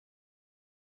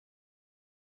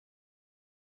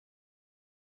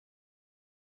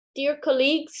Dear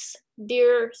colleagues,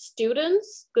 dear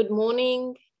students, good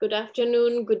morning, good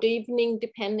afternoon, good evening,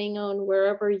 depending on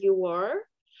wherever you are.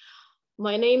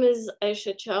 My name is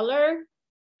Aisha Chaler.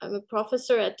 I'm a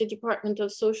professor at the Department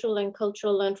of Social and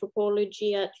Cultural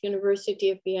Anthropology at University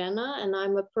of Vienna, and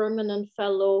I'm a permanent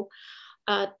fellow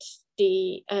at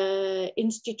the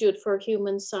Institute for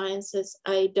Human Sciences,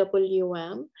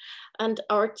 IWM. And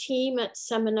our team at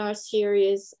seminar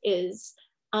series is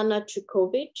Anna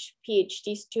Chukovic,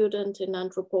 PhD student in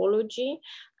anthropology,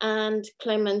 and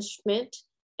Clement Schmidt,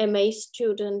 MA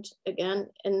student, again,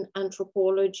 in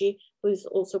anthropology, who is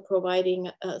also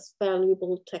providing us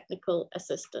valuable technical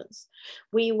assistance.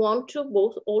 We want to,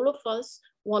 all of us,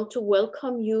 want to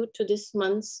welcome you to this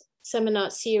month's seminar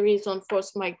series on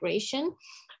forced migration,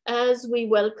 as we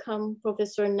welcome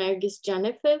Professor Nergis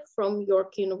Canefe from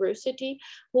York University,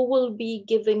 who will be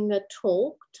giving a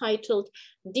talk titled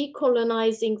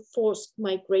Decolonizing Forced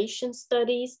Migration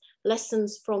Studies,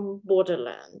 Lessons from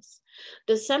Borderlands.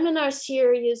 The seminar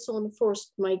series on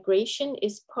forced migration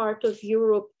is part of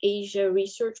Europe-Asia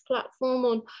Research Platform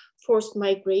on Forced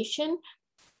Migration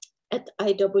at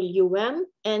IWM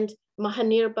and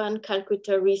Mahanirban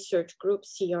Calcutta Research Group,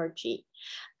 CRG.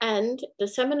 And the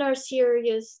seminar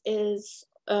series is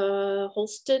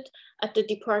hosted at the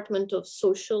Department of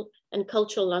Social and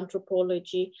Cultural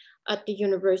Anthropology at the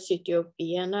University of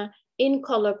Vienna in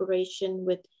collaboration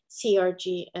with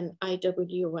CRG and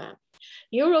IWM.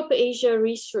 Europe-Asia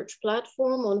Research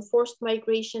Platform on Forced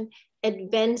Migration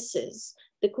advances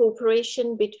the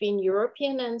cooperation between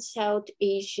European and South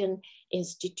Asian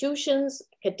institutions,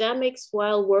 academics,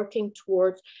 while working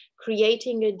towards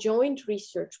creating a joint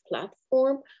research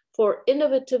platform for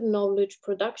innovative knowledge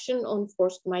production on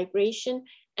forced migration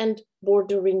and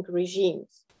bordering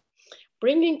regimes.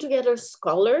 Bringing together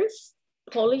scholars,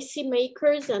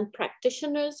 policymakers, and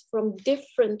practitioners from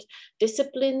different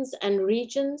disciplines and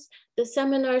regions, the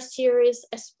seminar series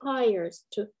aspires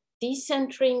to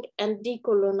decentering and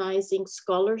decolonizing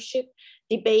scholarship,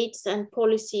 debates, and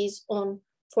policies on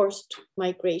forced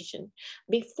migration.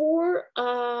 Before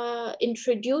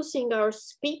introducing our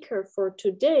speaker for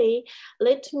today,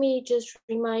 let me just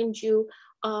remind you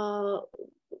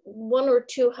one or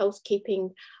two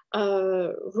housekeeping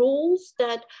rules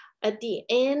that at the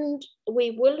end,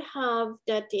 we will have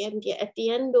that at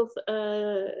the end of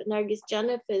Nergis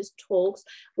Canefe's talks,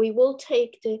 we will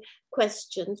take the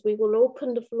questions. We will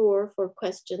open the floor for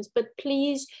questions, but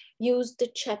please use the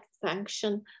chat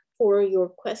function for your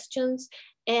questions.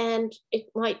 And it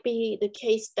might be the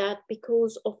case that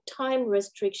because of time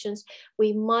restrictions,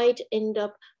 we might end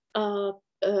up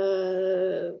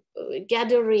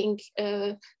gathering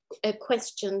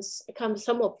questions,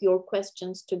 some of your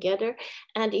questions together.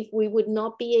 And if we would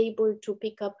not be able to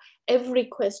pick up every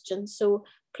question, so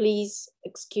please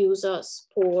excuse us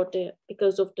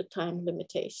because of the time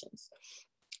limitations.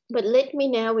 But let me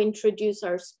now introduce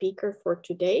our speaker for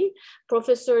today.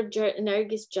 Professor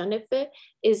Nergis Canefe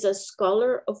is a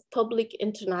scholar of public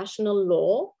international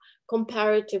law,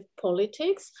 comparative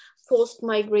politics, forced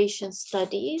migration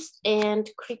studies, and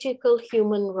critical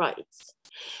human rights.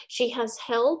 She has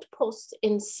held posts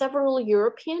in several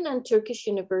European and Turkish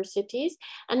universities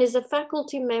and is a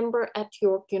faculty member at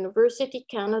York University,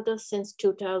 Canada since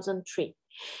 2003.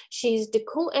 She is the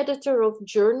co-editor of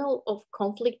Journal of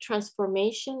Conflict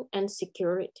Transformation and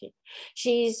Security.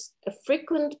 She is a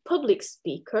frequent public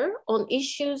speaker on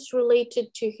issues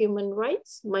related to human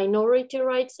rights, minority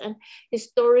rights, and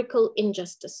historical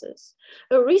injustices.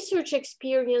 Her research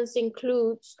experience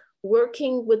includes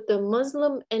working with the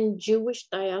Muslim and Jewish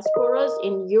diasporas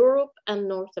in Europe and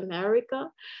North America,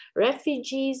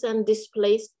 refugees and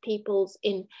displaced peoples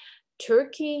in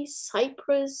Turkey,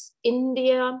 Cyprus,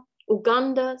 India,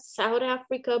 Uganda, South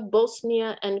Africa,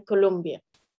 Bosnia, and Colombia.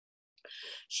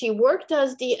 She worked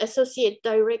as the Associate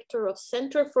Director of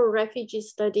Center for Refugee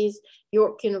Studies,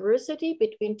 York University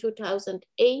between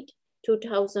 2008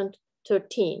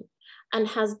 2013, and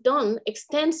has done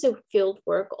extensive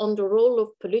fieldwork on the role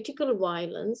of political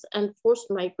violence and forced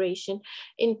migration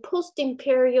in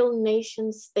post-imperial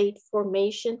nation state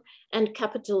formation and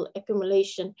capital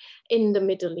accumulation in the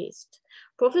Middle East.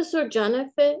 Professor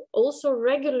Canefe also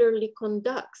regularly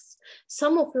conducts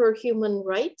some of her human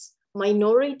rights,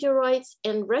 minority rights,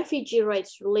 and refugee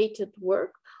rights related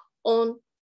work on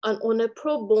a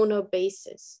pro bono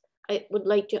basis. I would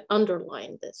like to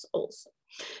underline this also.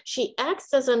 She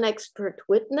acts as an expert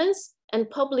witness and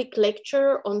public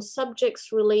lecturer on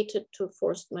subjects related to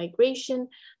forced migration,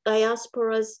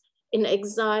 diasporas in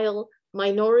exile,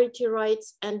 minority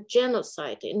rights, and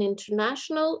genocide in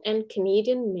international and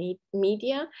Canadian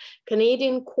media,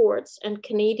 Canadian courts, and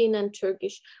Canadian and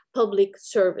Turkish public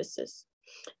services.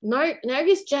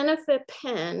 Nergis Canefe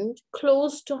penned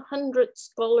close to 100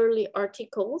 scholarly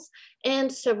articles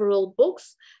and several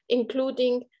books,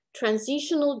 including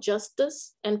Transitional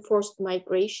Justice and Forced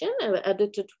Migration, an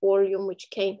edited volume which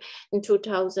came in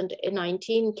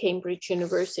 2019, Cambridge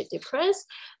University Press,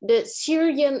 the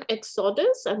Syrian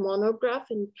Exodus, a monograph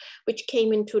which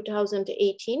came in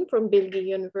 2018 from Bilgi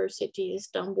University,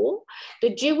 Istanbul,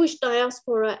 the Jewish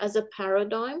Diaspora as a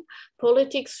Paradigm,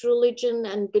 Politics, Religion,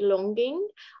 and Belonging,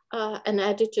 an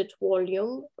edited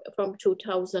volume from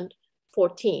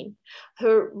 2014.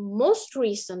 Her most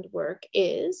recent work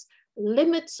is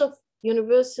Limits of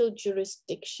Universal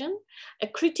Jurisdiction, a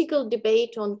critical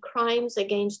debate on crimes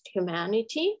against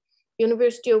humanity,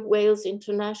 University of Wales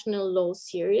International Law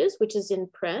Series, which is in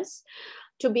press,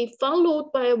 to be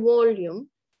followed by a volume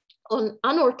on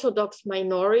unorthodox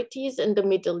minorities in the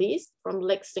Middle East from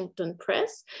Lexington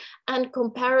Press, and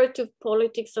comparative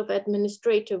politics of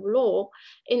administrative law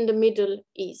in the Middle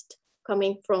East,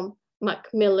 coming from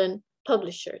Macmillan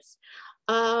Publishers.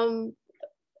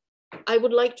 I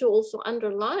would like to also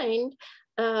underline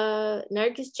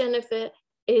Nergis Canefe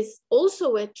is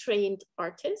also a trained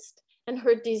artist, and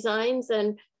her designs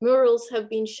and murals have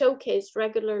been showcased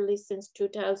regularly since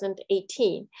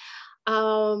 2018.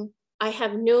 I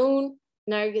have known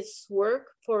Nergis' work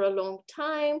for a long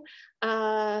time.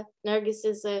 Nergis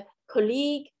is a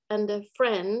colleague and a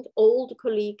friend, old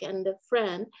colleague and a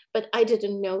friend, but I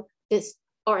didn't know this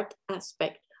art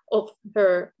aspect of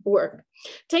her work.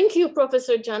 Thank you,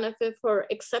 Professor Canefe, for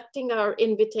accepting our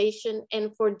invitation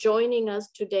and for joining us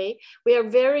today. We are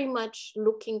very much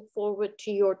looking forward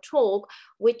to your talk,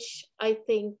 which I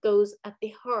think goes at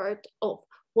the heart of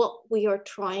what we are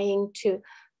trying to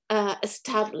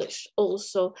establish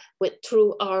also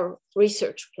through our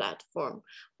research platform.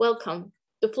 Welcome.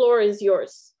 The floor is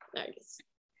yours, Nergis.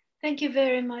 Thank you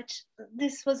very much.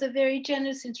 This was a very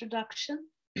generous introduction.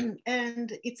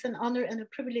 And it's an honor and a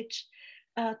privilege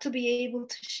to be able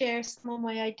to share some of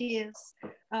my ideas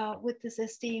with this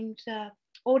esteemed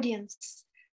audience,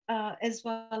 as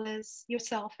well as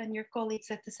yourself and your colleagues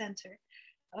at the center.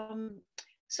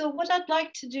 So what I'd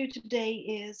like to do today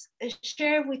is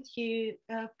share with you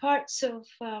parts of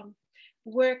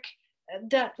work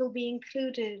that will be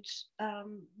included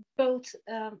both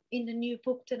in the new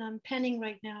book that I'm penning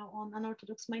right now on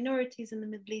unorthodox minorities in the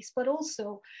Middle East, but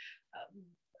also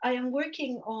I am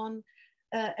working on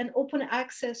an open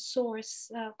access source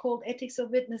called Ethics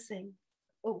of Witnessing,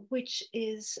 which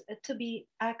is to be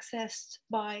accessed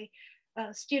by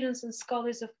students and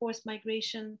scholars of forced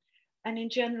migration, and in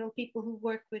general, people who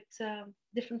work with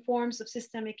different forms of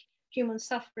systemic human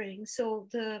suffering. So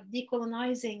the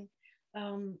decolonizing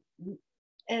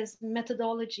as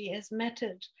methodology, as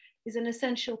method, is an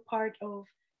essential part of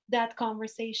that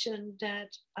conversation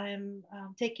that I'm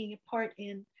taking a part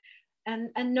in.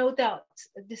 And no doubt,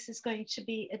 this is going to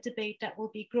be a debate that will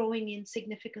be growing in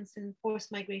significance in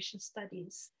forced migration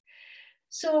studies.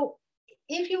 So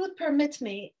if you would permit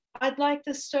me, I'd like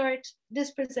to start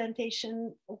this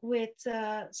presentation with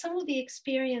some of the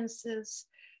experiences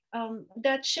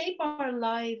that shape our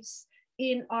lives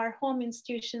in our home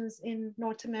institutions in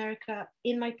North America,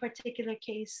 in my particular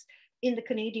case, in the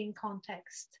Canadian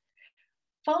context.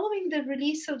 Following the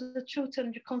release of the Truth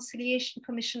and Reconciliation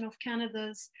Commission of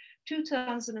Canada's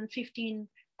 2015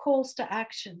 calls to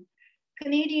action,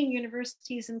 Canadian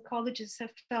universities and colleges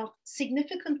have felt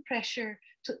significant pressure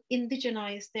to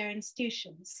indigenize their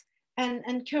institutions.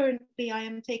 And currently I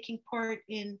am taking part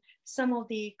in some of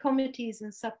the committees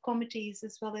and subcommittees,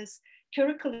 as well as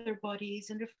curricular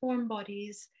bodies and reform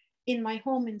bodies in my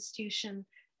home institution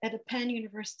at a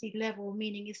pan-university level,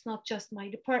 meaning it's not just my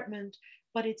department,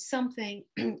 but it's something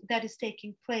that is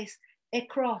taking place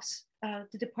across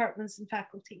the departments and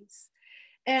faculties.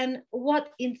 And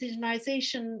what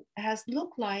indigenization has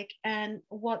looked like, and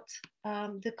what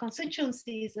the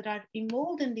constituencies that are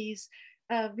involved in these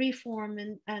reform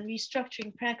and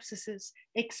restructuring practices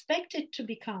expected to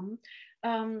become,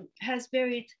 has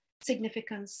varied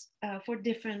significance for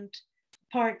different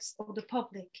parts of the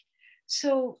public.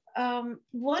 So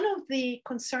one of the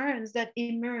concerns that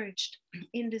emerged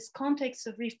in this context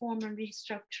of reform and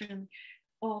restructuring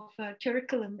of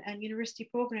curriculum and university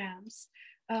programs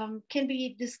can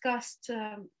be discussed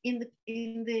in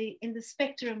the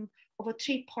spectrum of a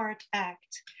three-part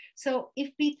act. So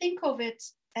if we think of it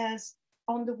as,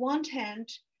 on the one hand,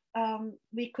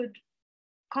 we could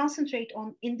concentrate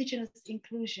on indigenous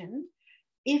inclusion.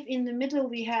 If in the middle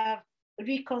we have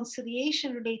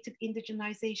reconciliation-related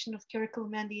indigenization of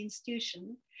curriculum and the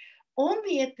institution,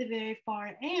 only at the very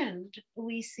far end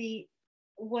we see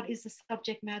what is the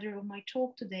subject matter of my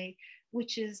talk today,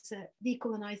 which is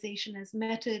decolonization as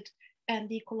method and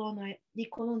decolonial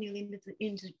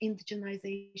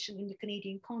indigenization in the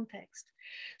Canadian context.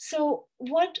 So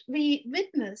what we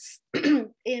witness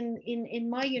in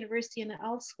my university and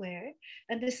elsewhere,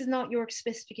 and this is not your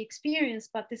specific experience,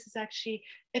 but this is actually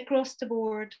across the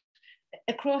board,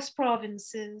 across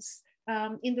provinces,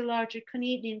 in the larger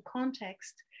Canadian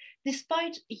context,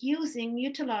 despite using,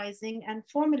 utilizing, and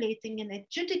formulating and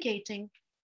adjudicating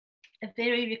a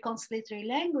very reconciliatory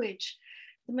language,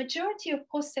 the majority of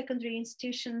post-secondary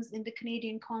institutions in the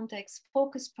Canadian context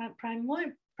focus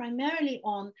primarily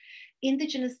on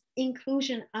Indigenous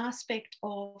inclusion aspect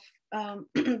of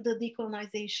the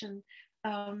decolonization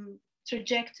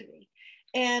trajectory,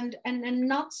 and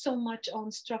not so much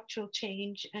on structural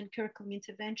change and curriculum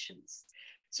interventions.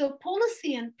 So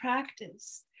policy and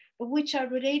practice, which are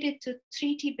related to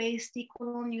treaty-based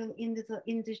decolonial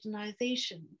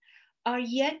indigenization, are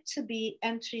yet to be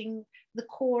entering the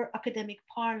core academic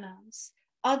parlance,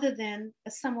 other than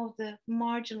some of the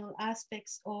marginal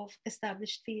aspects of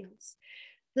established fields.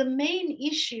 The main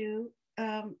issue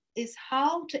is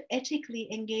how to ethically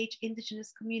engage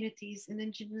Indigenous communities in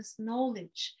Indigenous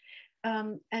knowledge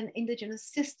and Indigenous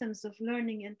systems of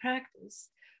learning and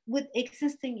practice with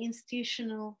existing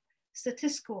institutional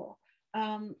status quo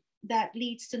that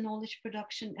leads to knowledge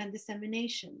production and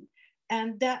dissemination.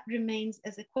 And that remains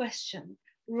as a question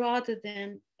rather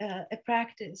than a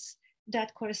practice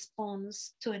that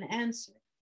corresponds to an answer.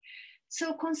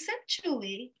 So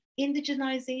conceptually,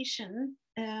 indigenization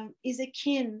is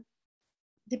akin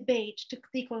debate to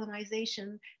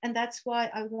decolonization. And that's why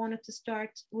I wanted to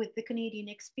start with the Canadian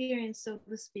experience, so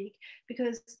to speak,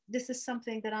 because this is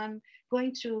something that I'm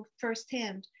going through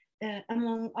firsthand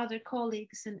among other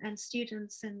colleagues and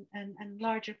students and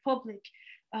larger public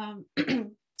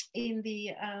in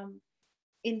the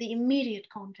immediate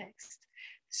context.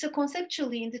 So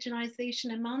conceptually,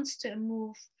 indigenization amounts to a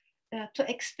move to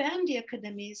expand the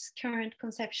academy's current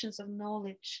conceptions of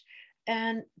knowledge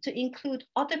and to include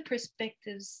other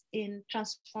perspectives in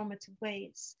transformative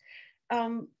ways.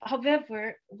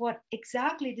 However, what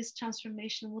exactly this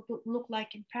transformation would look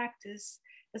like in practice,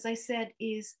 as I said,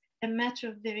 is a matter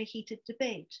of very heated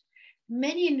debate.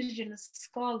 Many Indigenous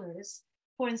scholars,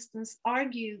 for instance,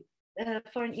 argue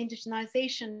for an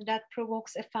indigenization that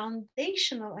provokes a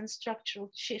foundational and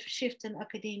structural shift in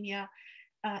academia,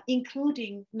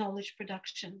 including knowledge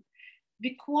production,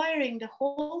 requiring the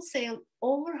wholesale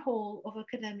overhaul of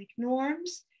academic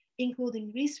norms,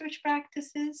 including research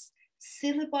practices,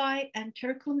 syllabi, and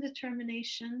curriculum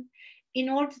determination, in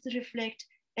order to reflect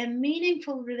a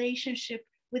meaningful relationship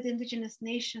with Indigenous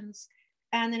nations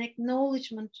and an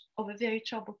acknowledgement of a very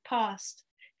troubled past,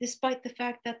 despite the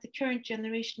fact that the current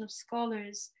generation of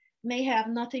scholars may have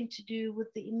nothing to do with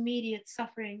the immediate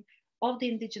suffering of the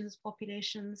Indigenous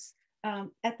populations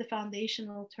at the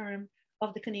foundational term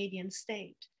of the Canadian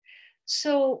state.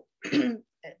 So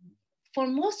for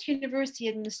most university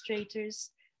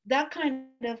administrators, that kind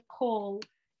of call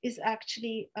is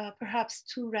actually perhaps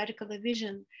too radical a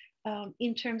vision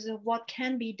in terms of what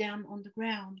can be done on the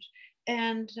ground.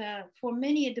 And for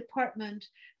many a department,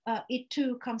 it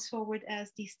too comes forward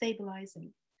as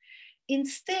destabilizing.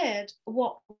 Instead,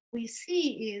 what we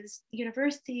see is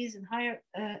universities and higher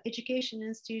education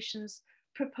institutions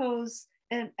propose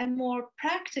a more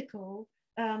practical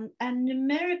and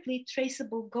numerically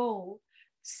traceable goal,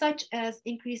 such as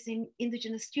increasing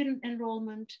Indigenous student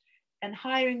enrollment and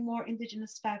hiring more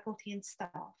Indigenous faculty and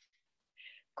staff.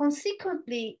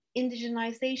 Consequently,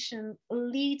 indigenization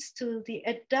leads to the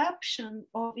adaptation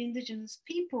of Indigenous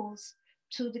peoples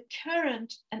to the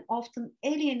current and often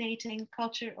alienating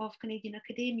culture of Canadian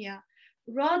academia,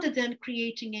 rather than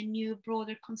creating a new,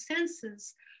 broader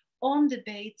consensus on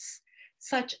debates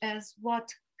such as what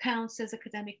counts as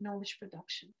academic knowledge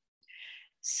production.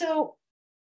 So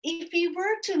if we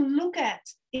were to look at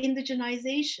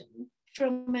indigenization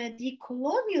from a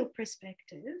decolonial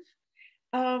perspective,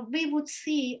 we would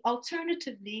see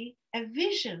alternatively a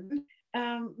vision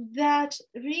that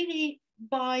really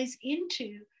buys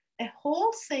into a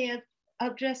wholesale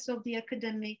address of the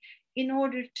academy in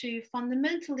order to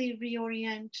fundamentally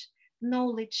reorient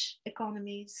knowledge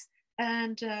economies,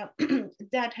 and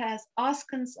that has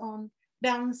askance on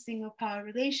balancing of power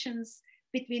relations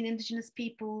between Indigenous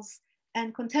peoples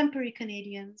and contemporary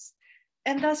Canadians,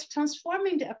 and thus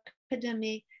transforming the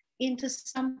academy into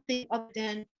something other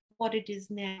than what it is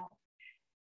now.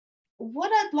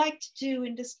 What I'd like to do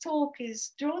in this talk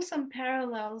is draw some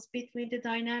parallels between the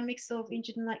dynamics of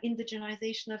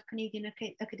indigenization of Canadian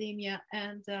academia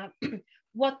and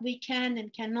what we can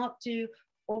and cannot do,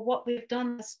 or what we've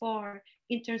done thus far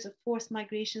in terms of forced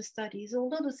migration studies,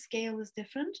 although the scale is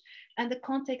different and the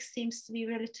context seems to be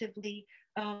relatively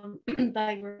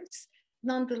diverse,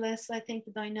 nonetheless, I think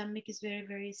the dynamic is very,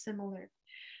 very similar.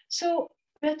 So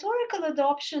rhetorical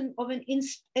adoption of an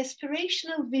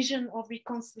aspirational vision of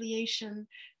reconciliation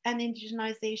and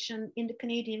indigenization in the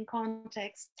Canadian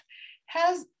context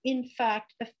has in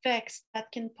fact effects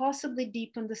that can possibly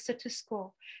deepen the status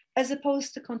quo, as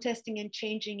opposed to contesting and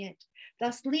changing it,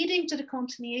 thus leading to the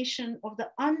continuation of the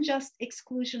unjust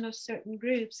exclusion of certain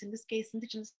groups, in this case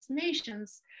Indigenous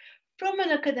nations, from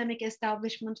an academic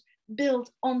establishment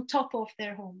built on top of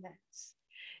their homelands.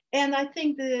 And I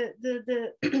think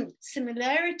the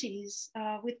similarities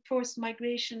with forced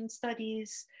migration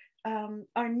studies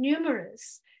are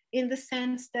numerous, in the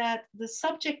sense that the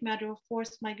subject matter of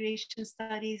forced migration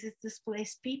studies is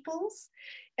displaced peoples.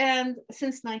 And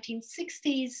since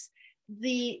 1960s,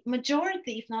 the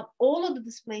majority, if not all of the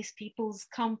displaced peoples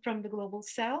come from the global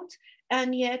south,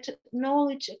 and yet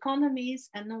knowledge economies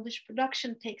and knowledge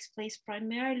production takes place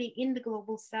primarily in the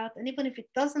global south. And even if it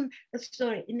doesn't,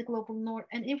 in the global north,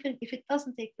 and even if it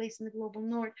doesn't take place in the global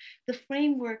north, the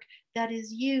framework that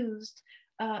is used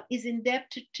is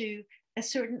indebted to a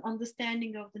certain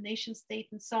understanding of the nation state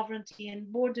and sovereignty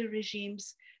and border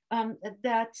regimes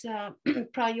that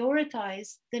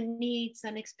prioritize the needs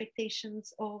and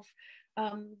expectations of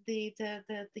the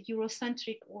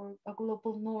Eurocentric or a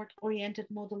global north oriented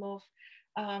model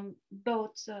of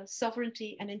both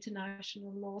sovereignty and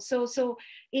international law. So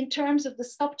in terms of the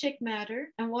subject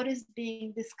matter and what is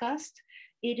being discussed,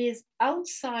 it is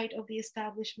outside of the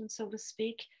establishment, so to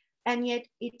speak, and yet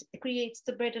it creates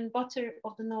the bread and butter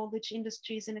of the knowledge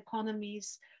industries and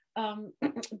economies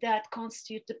that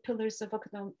constitute the pillars of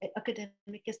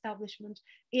academic establishment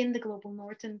in the global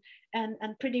north,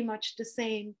 and pretty much the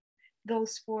same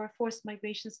goes for forced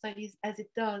migration studies as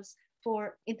it does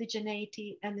for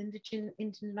indigeneity and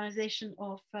indigenization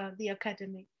of the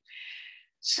academy.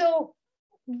 So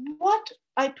what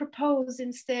I propose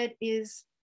instead is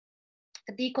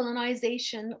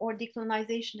decolonization, or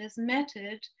decolonization as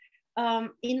method,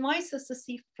 invites us to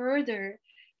see further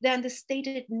than the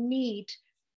stated need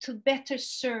to better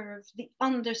serve the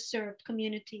underserved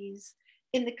communities.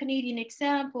 In the Canadian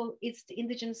example, it's the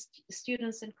Indigenous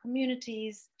students and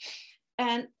communities,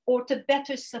 or to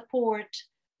better support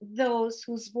those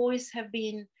whose voice have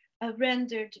been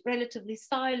rendered relatively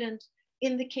silent.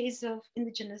 In the case of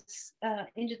Indigenous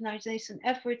indigenization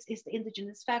efforts, is the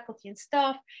Indigenous faculty and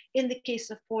staff. In the case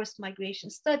of forced migration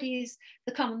studies,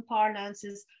 the common parlance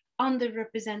is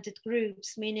underrepresented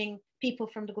groups, meaning people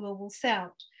from the global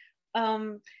south.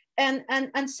 And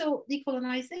so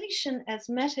decolonization as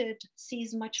method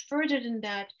sees much further than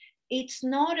that. It's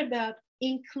not about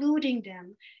including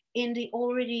them in the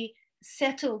already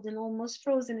settled and almost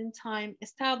frozen in time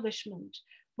establishment,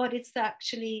 but it's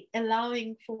actually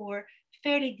allowing for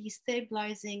fairly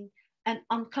destabilizing and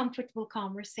uncomfortable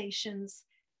conversations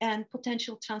and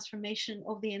potential transformation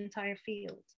of the entire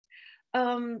field.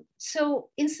 So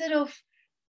instead of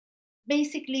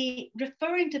basically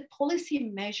referring to policy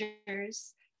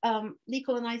measures,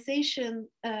 decolonization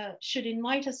should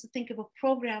invite us to think of a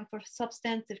program for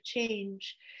substantive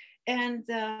change. And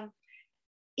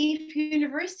if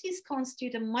universities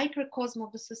constitute a microcosm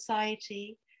of the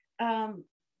society,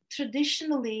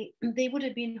 traditionally they would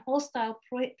have been hostile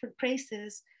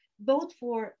places both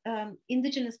for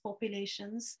indigenous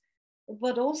populations,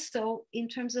 but also in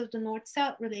terms of the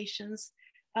North-South relations,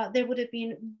 there would have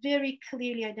been very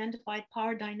clearly identified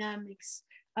power dynamics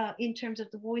in terms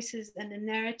of the voices and the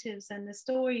narratives and the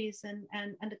stories and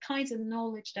the kinds of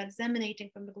knowledge that's emanating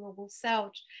from the global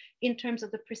south in terms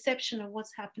of the perception of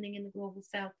what's happening in the global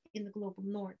south, in the global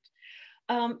north.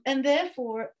 And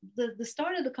therefore, the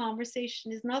start of the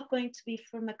conversation is not going to be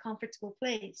from a comfortable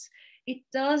place. It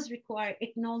does require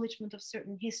acknowledgement of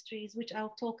certain histories, which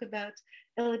I'll talk about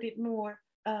a little bit more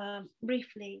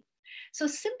briefly. So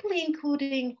simply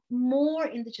including more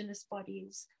Indigenous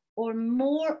bodies, or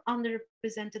more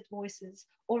underrepresented voices,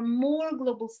 or more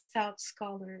global South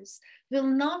scholars will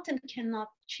not and cannot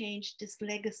change this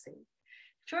legacy.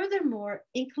 Furthermore,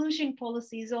 inclusion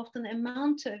policies often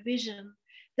amount to a vision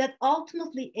that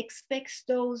ultimately expects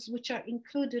those which are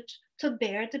included to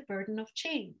bear the burden of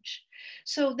change.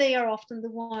 So they are often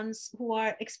the ones who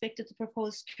are expected to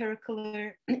propose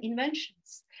curricular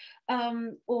inventions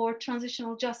or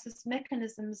transitional justice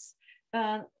mechanisms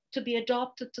to be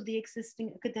adopted to the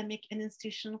existing academic and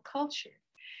institutional culture.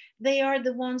 They are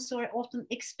the ones who are often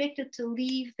expected to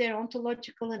leave their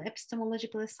ontological and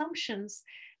epistemological assumptions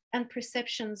and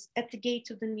perceptions at the gate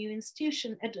of the new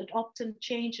institution, and often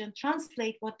change and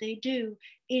translate what they do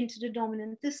into the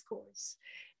dominant discourse.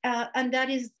 And that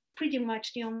is pretty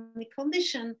much the only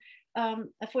condition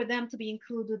for them to be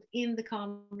included in the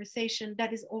conversation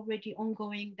that is already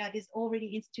ongoing, that is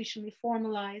already institutionally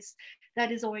formalized, that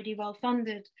is already well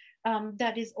funded,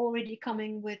 that is already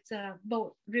coming with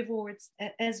both rewards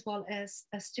as well as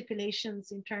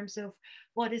stipulations in terms of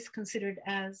what is considered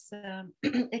as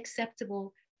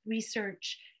acceptable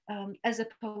research as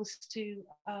opposed to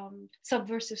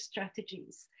subversive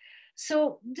strategies.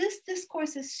 So this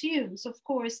discourse assumes, of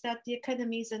course, that the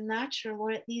academy is a natural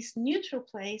or at least neutral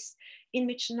place in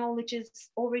which knowledge is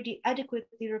already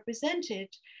adequately represented,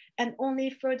 and only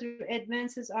further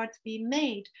advances are to be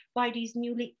made by these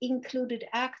newly included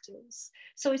actors.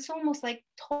 So it's almost like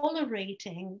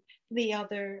tolerating the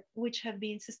other, which have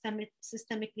been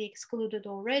systemically excluded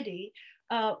already,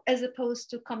 as opposed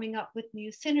to coming up with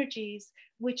new synergies,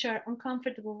 which are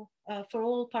uncomfortable for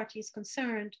all parties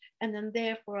concerned, and then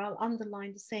therefore I'll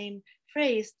underline the same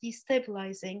phrase,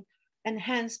 destabilizing, and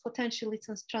hence potentially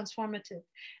transformative.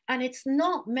 And it's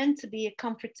not meant to be a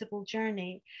comfortable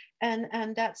journey,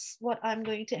 and that's what I'm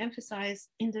going to emphasize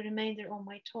in the remainder of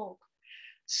my talk.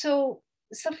 So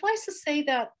suffice to say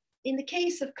that in the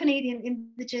case of Canadian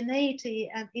indigeneity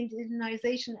and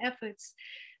indigenization efforts,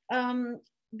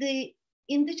 the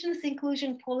Indigenous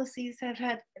inclusion policies have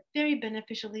had a very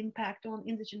beneficial impact on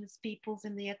Indigenous peoples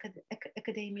in the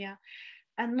academia,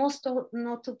 and most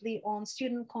notably on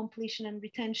student completion and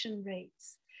retention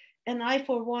rates. And I,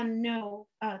 for one, know,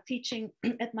 teaching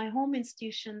at my home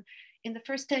institution, in the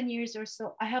first 10 years or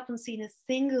so, I haven't seen a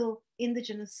single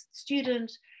Indigenous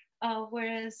student,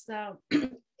 whereas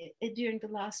during the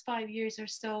last 5 years or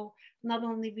so, not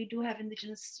only we do have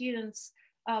Indigenous students,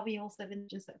 we also have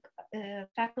Indigenous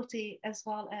faculty, as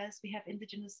well as we have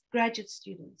Indigenous graduate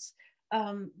students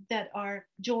that are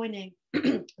joining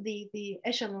the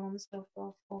echelons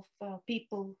of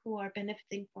people who are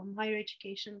benefiting from higher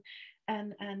education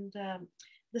and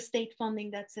the state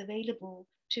funding that's available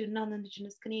to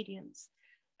non-Indigenous Canadians.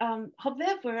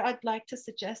 However, I'd like to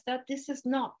suggest that this is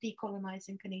not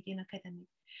decolonizing Canadian academy.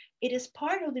 It is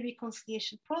part of the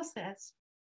reconciliation process,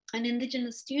 and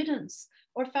Indigenous students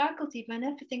or faculty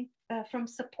benefiting from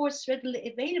supports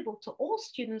readily available to all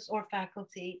students or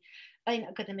faculty in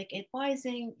academic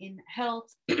advising, in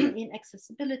health, in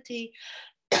accessibility,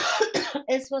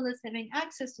 as well as having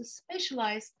access to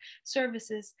specialized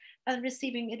services and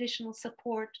receiving additional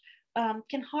support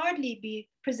can hardly be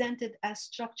presented as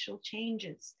structural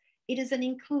changes. It is an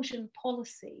inclusion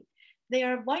policy. They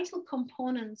are vital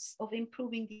components of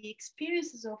improving the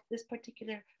experiences of this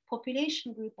particular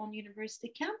population group on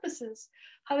university campuses.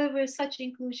 However, such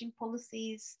inclusion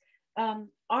policies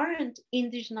aren't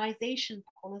indigenization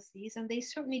policies, and they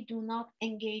certainly do not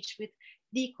engage with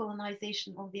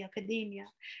decolonization of the academia.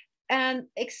 And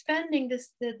expanding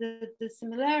the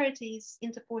similarities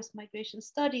into forced migration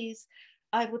studies,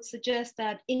 I would suggest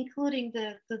that including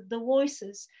the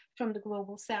voices from the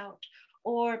global South,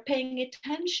 or paying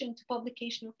attention to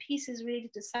publication of pieces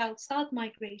related to South-South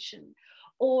migration,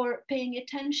 or paying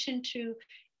attention to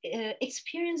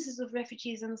experiences of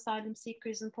refugees and asylum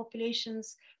seekers and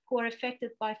populations who are affected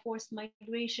by forced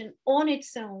migration on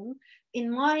its own,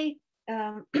 in my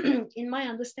in my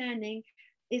understanding,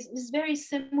 is very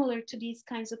similar to these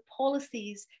kinds of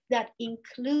policies that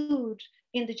include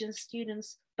Indigenous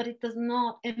students, but it does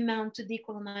not amount to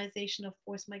decolonization of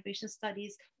forced migration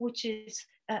studies, which is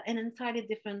an entirely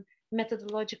different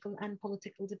methodological and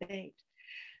political debate.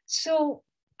 So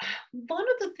one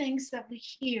of the things that we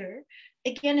hear,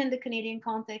 again in the Canadian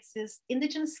context, is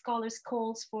Indigenous scholars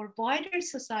calls for wider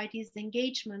society's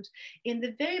engagement in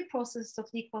the very process of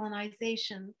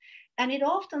decolonization. And it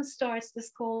often starts,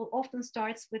 this call often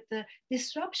starts with the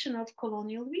disruption of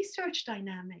colonial research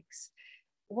dynamics.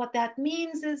 What that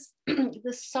means is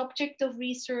the subject of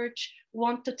research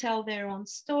want to tell their own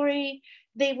story.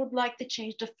 They would like to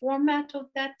change the format of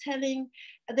that telling.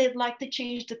 They'd like to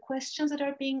change the questions that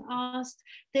are being asked.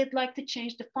 They'd like to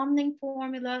change the funding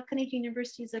formula. Canadian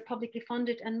universities are publicly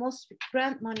funded, and most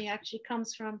grant money actually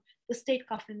comes from the state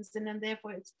coffers, and then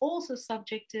therefore it's also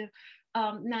subject to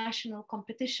national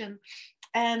competition.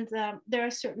 And there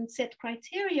are certain set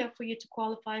criteria for you to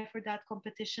qualify for that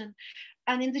competition.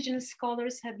 And Indigenous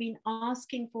scholars have been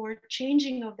asking for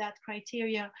changing of that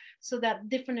criteria so that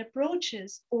different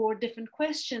approaches or different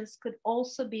questions could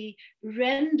also be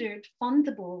rendered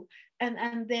fundable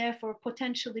and therefore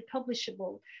potentially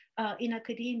publishable in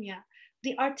academia.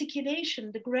 The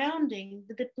articulation, the grounding,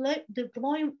 the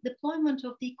deployment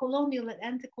of decolonial and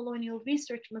anti-colonial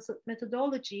research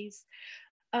methodologies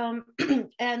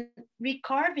and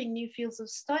recarving new fields of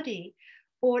study,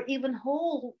 or even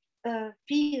whole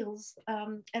fields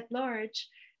at large,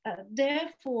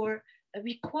 therefore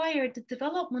require the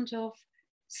development of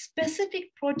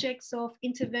specific projects of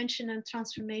intervention and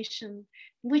transformation,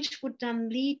 which would then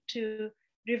lead to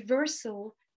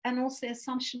reversal and also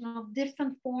assumption of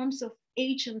different forms of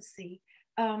agency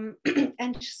and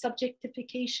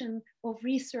subjectification of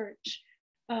research,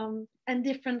 and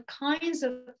different kinds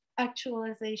of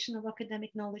actualization of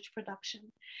academic knowledge production.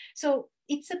 So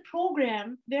it's a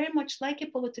program very much like a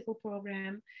political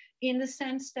program, in the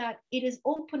sense that it is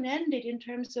open-ended in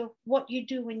terms of what you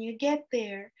do when you get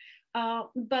there,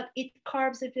 but it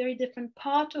carves a very different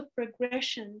path of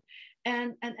progression,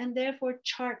 and therefore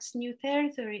charts new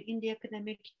territory in the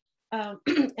academic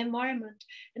environment.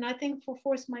 And I think for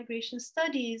forced migration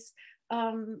studies,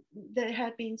 there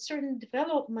have been certain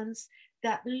developments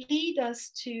that lead us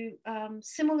to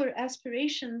similar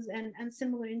aspirations and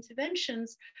similar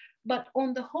interventions. But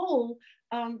on the whole,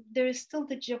 there is still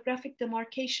the geographic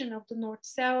demarcation of the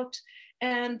North-South,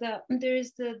 and there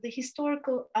is the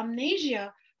historical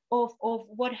amnesia of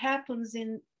what happens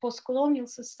in post-colonial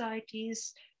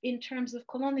societies in terms of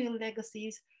colonial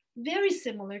legacies, very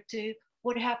similar to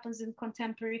what happens in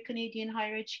contemporary Canadian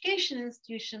higher education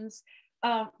institutions,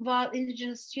 while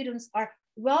Indigenous students are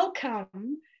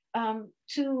welcome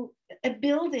to a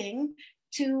building,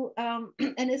 to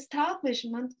an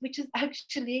establishment, which is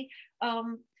actually,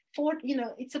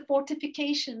 it's a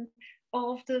fortification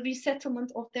of the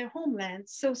resettlement of their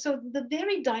homelands. So the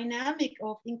very dynamic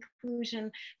of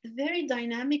inclusion, the very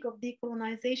dynamic of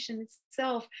decolonization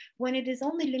itself, when it is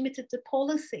only limited to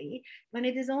policy, when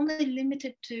it is only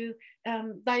limited to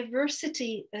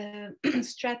diversity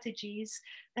strategies,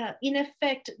 in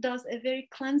effect does a very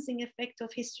cleansing effect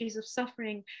of histories of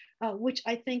suffering, which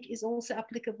I think is also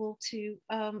applicable to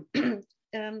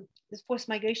forced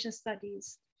migration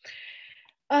studies.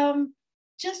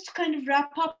 Just to kind of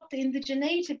wrap up the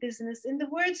indigeneity business, in the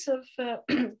words of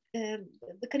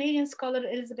the Canadian scholar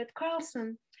Elizabeth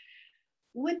Carlson,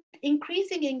 with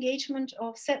increasing engagement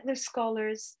of settler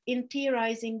scholars in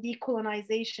theorizing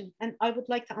decolonization, and I would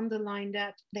like to underline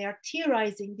that they are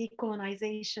theorizing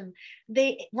decolonization,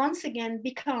 they once again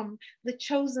become the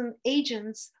chosen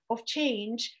agents of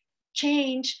change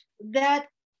that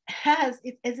has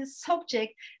it as a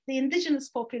subject the indigenous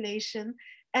population,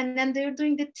 and then they're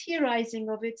doing the theorizing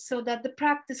of it so that the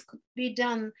practice could be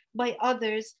done by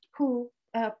others who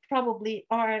probably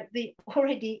are the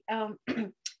already,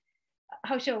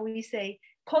 how shall we say,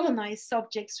 colonized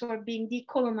subjects who are being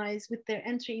decolonized with their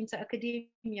entry into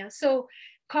academia. So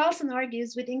Carlson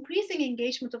argues, with increasing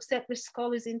engagement of settler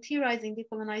scholars in theorizing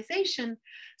decolonization,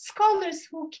 scholars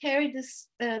who carry this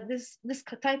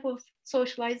type of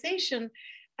socialization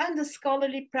and the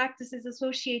scholarly practices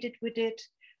associated with it,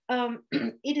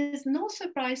 it is no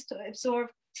surprise to observe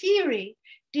theory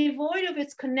devoid of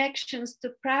its connections to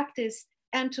practice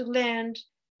and to land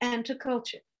and to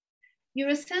culture.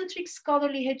 Eurocentric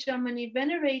scholarly hegemony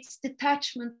venerates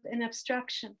detachment and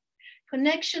abstraction.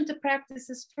 Connection to practice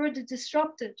is further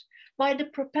disrupted by the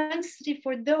propensity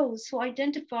for those who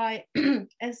identify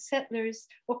as settlers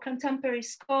or contemporary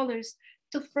scholars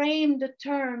to frame the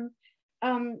term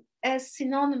as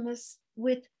synonymous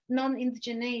with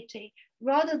non-indigeneity,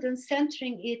 rather than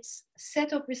centering its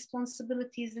set of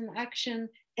responsibilities and action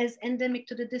as endemic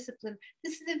to the discipline.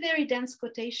 This is a very dense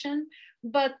quotation,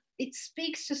 but it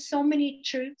speaks to so many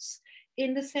truths,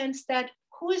 in the sense that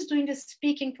who is doing the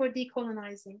speaking for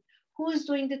decolonizing? Who is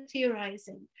doing the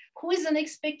theorizing? Who is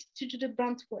unexpected to do the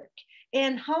brunt work?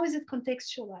 And how is it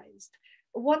contextualized?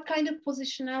 What kind of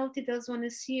positionality does one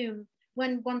assume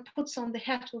when one puts on the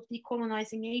hat of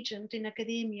decolonizing agent in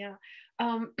academia?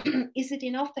 Is it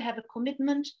enough to have a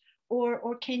commitment,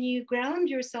 or can you ground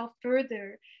yourself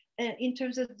further in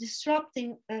terms of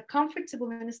disrupting comfortable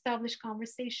and established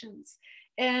conversations?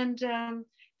 And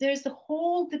there's the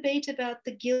whole debate about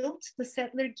the guilt, the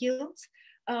settler guilt,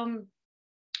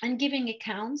 and giving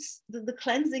accounts, the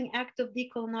cleansing act of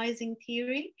decolonizing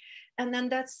theory. And then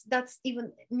that's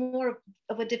even more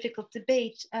of a difficult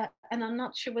debate. And I'm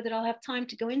not sure whether I'll have time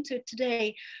to go into it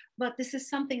today, but this is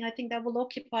something I think that will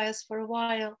occupy us for a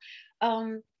while.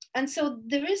 And so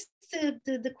there is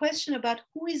the question about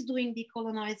who is doing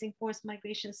decolonizing forced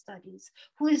migration studies,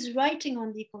 who is writing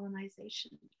on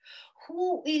decolonization,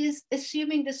 who is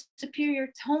assuming the superior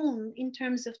tone in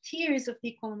terms of theories of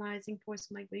decolonizing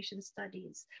forced migration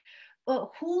studies,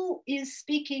 who is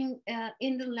speaking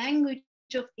in the language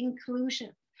of inclusion,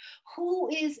 Who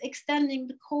is extending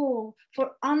the call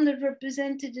for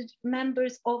underrepresented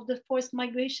members of the forced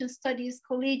migration studies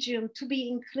collegium to be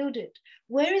included?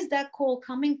 Where is that call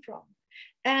coming from?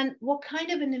 And what kind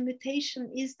of an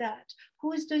invitation is that?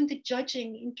 Who is doing the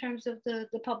judging in terms of the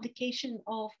publication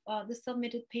of the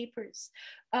submitted papers?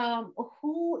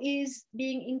 Who is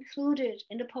being included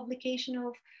in the publication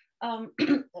of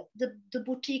the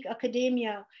boutique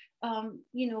academia,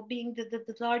 being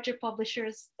the larger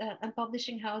publishers and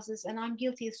publishing houses, and I'm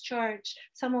guilty as charged.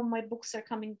 Some of my books are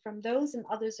coming from those, and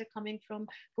others are coming from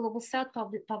Global South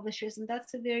publishers, and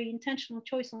that's a very intentional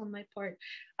choice on my part,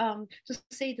 to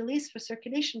say the least, for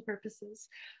circulation purposes.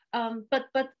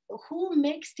 But who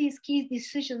makes these key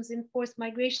decisions in forced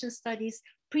migration studies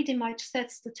pretty much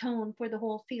sets the tone for the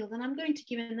whole field. And I'm going to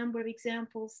give a number of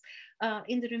examples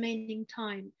in the remaining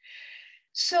time.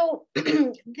 So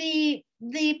the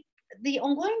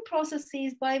ongoing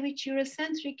processes by which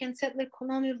Eurocentric and settler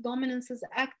colonial dominance is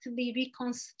actively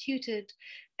reconstituted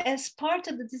as part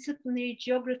of the disciplinary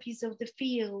geographies of the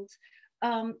field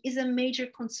is a major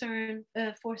concern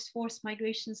for forced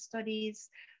migration studies,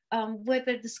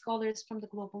 whether the scholars from the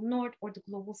global north or the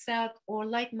global south, or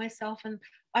like myself, and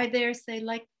I dare say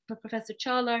like Professor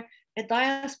Chalar, a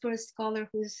diaspora scholar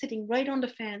who is sitting right on the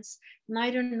fence,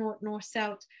 neither north nor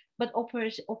south, but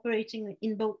operating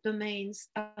in both domains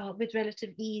with relative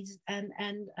ease and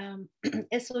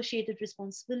associated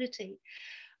responsibility.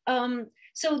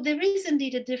 So there is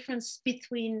indeed a difference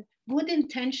between good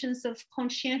intentions of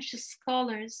conscientious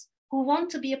scholars who want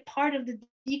to be a part of the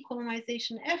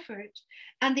decolonization effort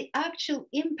and the actual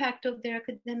impact of their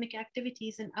academic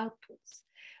activities and outputs,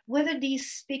 whether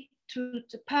these speak truth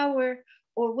to power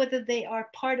or whether they are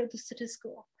part of the status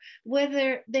quo,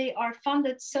 whether they are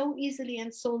funded so easily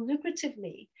and so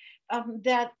lucratively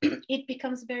that it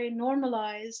becomes very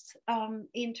normalized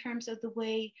in terms of the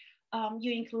way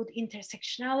you include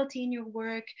intersectionality in your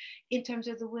work, in terms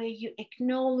of the way you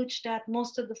acknowledge that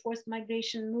most of the forced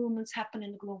migration movements happen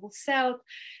in the global south.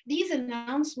 These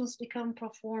announcements become pro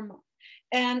forma.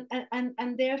 And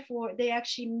therefore, they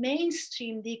actually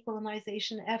mainstream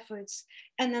decolonization efforts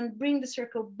and then bring the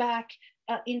circle back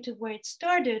into where it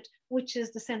started, which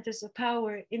is the centers of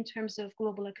power in terms of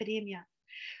global academia.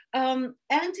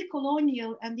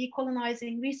 Anti-colonial and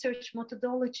decolonizing research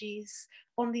methodologies,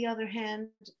 on the other hand,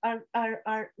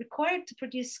 are required to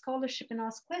produce scholarship and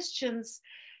ask questions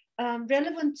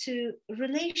relevant to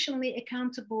relationally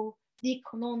accountable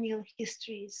decolonial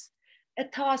histories, a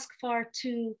task far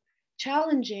too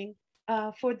challenging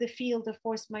for the field of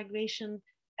forced migration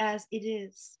as it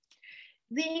is.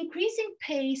 The increasing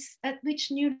pace at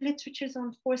which new literatures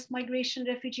on forced migration,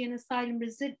 refugee and asylum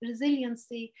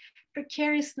resiliency,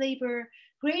 precarious labor,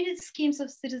 graded schemes of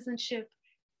citizenship,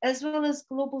 as well as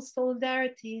global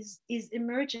solidarities is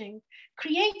emerging,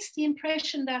 creates the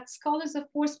impression that scholars of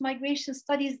forced migration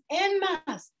studies en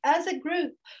masse, as a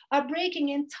group, are breaking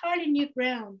entirely new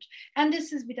ground, and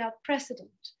this is without precedent.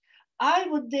 I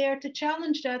would dare to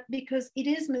challenge that because it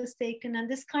is mistaken, and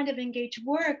this kind of engaged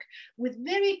work with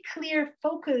very clear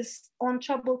focus on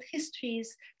troubled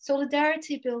histories,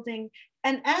 solidarity building,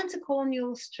 and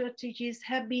anti-colonial strategies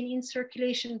have been in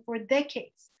circulation for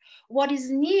decades. What is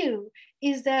new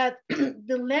is that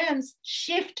the lens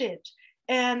shifted,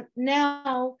 and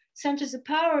now centers of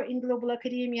power in global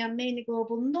academia, mainly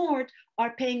global north,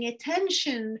 are paying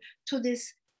attention to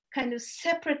this kind of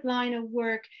separate line of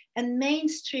work and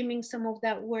mainstreaming some of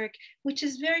that work, which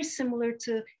is very similar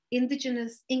to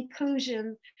indigenous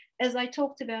inclusion, as I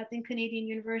talked about in Canadian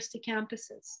university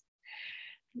campuses.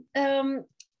 And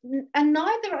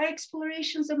neither are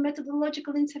explorations of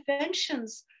methodological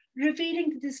interventions revealing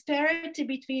the disparity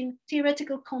between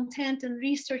theoretical content and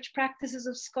research practices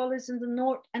of scholars in the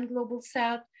North and global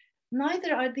South.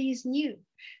 Neither are these new.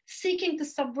 Seeking to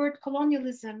subvert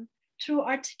colonialism through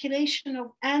articulation of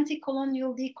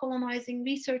anti-colonial decolonizing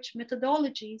research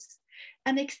methodologies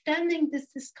and extending this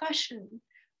discussion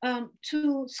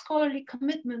to scholarly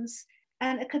commitments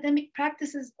and academic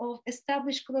practices of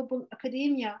established global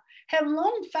academia have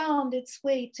long found its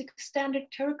way to standard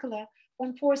curricula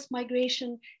on forced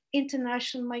migration,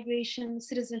 international migration,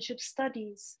 citizenship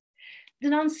studies.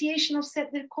 Denunciation of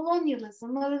settler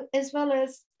colonialism, as well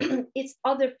as its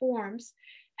other forms,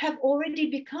 have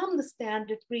already become the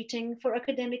standard greeting for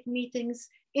academic meetings,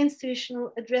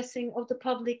 institutional addressing of the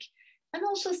public, and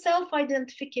also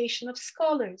self-identification of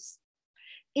scholars.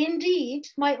 Indeed,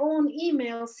 my own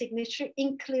email signature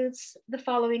includes the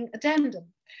following addendum.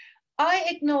 I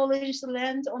acknowledge the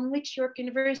land on which York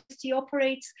University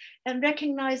operates and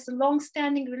recognize the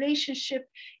long-standing relationship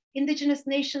Indigenous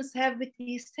nations have with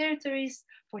these territories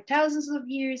for thousands of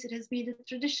years. It has been the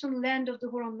traditional land of the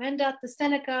Huron-Wendat, the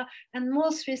Seneca, and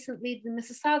most recently the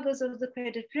Mississaugas of the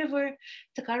Credit River.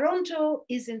 The Toronto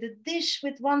is in the dish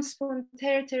with one spoon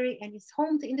territory and is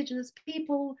home to Indigenous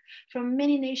people from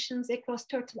many nations across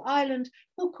Turtle Island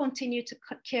who continue to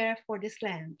care for this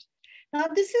land. Now,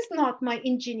 this is not my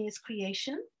ingenious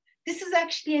creation. This is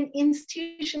actually an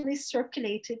institutionally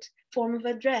circulated form of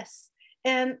address.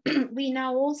 And we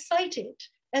now all cite it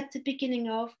at the beginning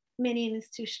of many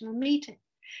institutional meetings.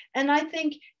 And I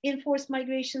think in forced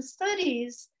migration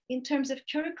studies, in terms of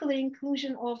curricular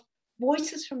inclusion of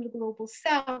voices from the global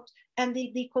South and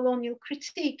the decolonial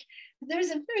critique,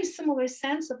 there's a very similar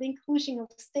sense of inclusion of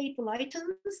staple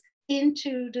items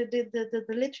into the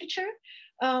literature,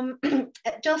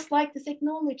 just like this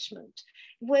acknowledgement,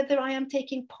 whether I am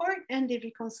taking part in the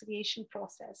reconciliation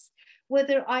process,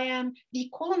 whether I am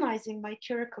decolonizing my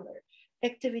curricular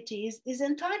activities is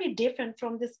entirely different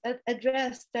from this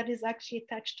address that is actually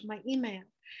attached to my email.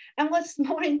 And what's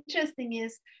more interesting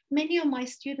is many of my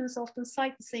students often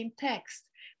cite the same text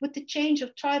with the change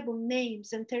of tribal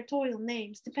names and territorial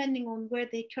names, depending on where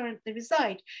they currently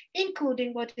reside,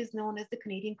 including what is known as the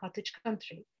Canadian cottage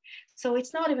country. So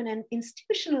it's not even an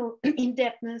institutional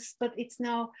in-depthness, but it's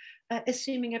now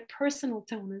assuming a personal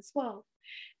tone as well.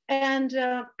 And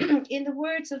in the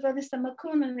words of Alyssa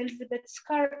McCune and Elizabeth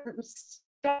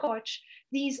Strakoch,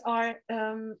 these are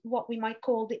what we might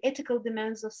call the ethical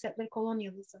demands of settler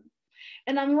colonialism.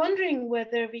 And I'm wondering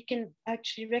whether we can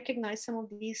actually recognize some of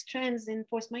these trends in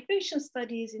forced migration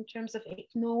studies in terms of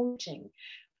acknowledging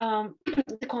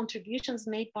the contributions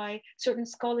made by certain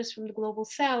scholars from the global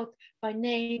South by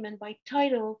name and by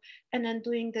title, and then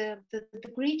doing the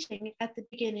greeting at the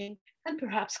beginning and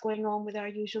perhaps going on with our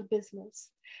usual business.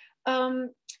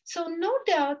 So no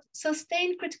doubt,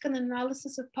 sustained critical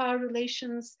analysis of power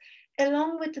relations,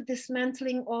 along with the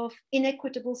dismantling of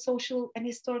inequitable social and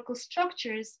historical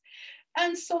structures,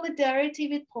 and solidarity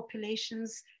with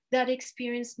populations that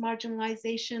experience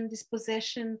marginalization,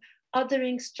 dispossession,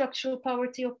 othering, structural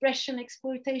poverty, oppression,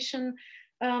 exploitation.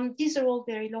 These are all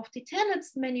very lofty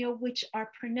tenets, many of which are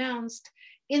pronounced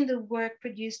in the work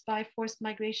produced by forced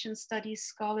migration studies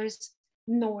scholars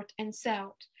North and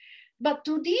South. But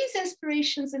do these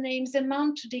aspirations and aims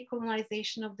amount to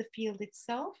decolonization of the field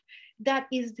itself? That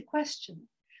is the question.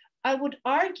 I would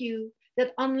argue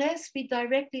that unless we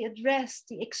directly address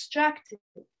the extractive,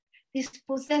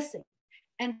 dispossessing,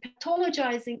 and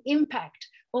pathologizing impact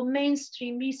of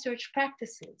mainstream research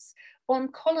practices on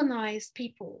colonized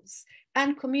peoples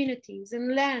and communities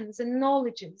and lands and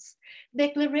knowledges,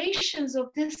 declarations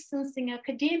of distancing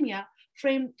academia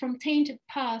from tainted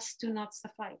past do not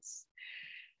suffice.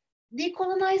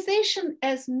 Decolonization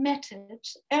as method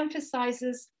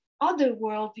emphasizes other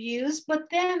worldviews, but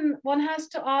then one has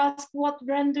to ask what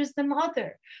renders them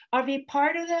other. Are we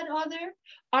part of that other?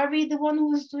 Are we the one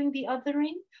who's doing the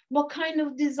othering? What kind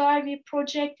of desire we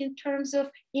project in terms of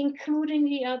including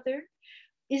the other?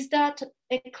 Is that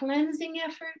a cleansing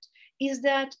effort? Is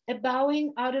that a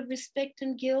bowing out of respect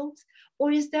and guilt?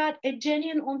 Or is that a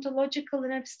genuine ontological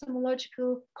and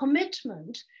epistemological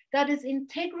commitment that is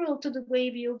integral to the way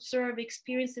we observe,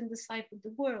 experience, and decipher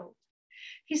the world?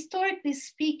 Historically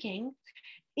speaking,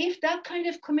 if that kind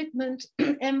of commitment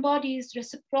embodies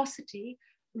reciprocity,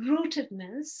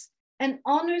 rootedness, and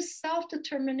honors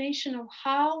self-determination of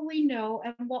how we know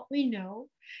and what we know,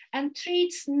 and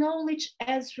treats knowledge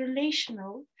as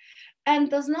relational,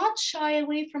 and does not shy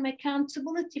away from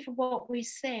accountability for what we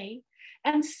say,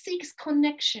 and seeks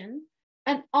connection,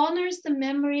 and honors the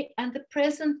memory and the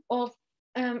presence of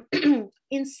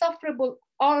insufferable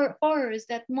horrors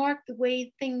that mark the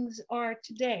way things are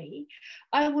today,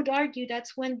 I would argue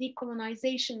that's when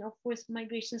decolonization of forced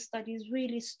migration studies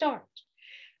really start,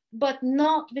 but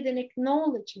not with an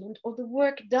acknowledgement of the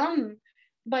work done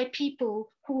by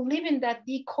people who live in that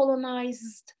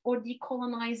decolonized or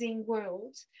decolonizing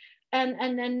world,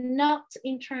 and not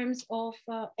in terms of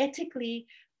ethically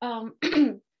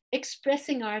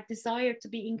expressing our desire to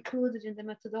be included in the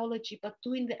methodology, but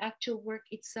doing the actual work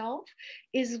itself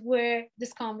is where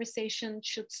this conversation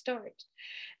should start.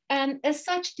 And as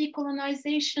such,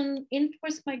 decolonization in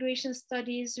forced migration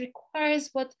studies requires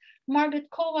what Margaret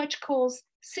Kovach calls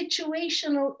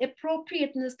situational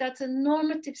appropriateness. That's a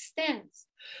normative stance,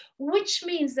 which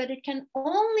means that it can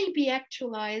only be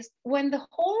actualized when the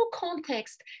whole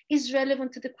context is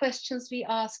relevant to the questions we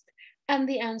asked and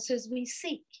the answers we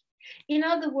seek. In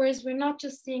other words, we're not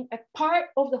just seeing a part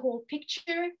of the whole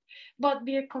picture, but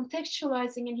we're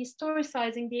contextualizing and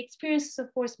historicizing the experiences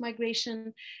of forced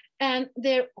migration and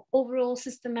their overall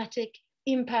systematic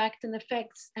impact and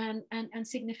effects and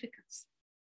significance.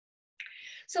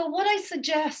 So what I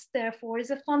suggest, therefore, is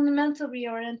a fundamental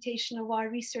reorientation of our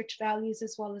research values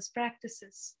as well as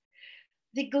practices.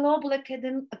 The global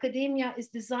academia is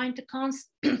designed to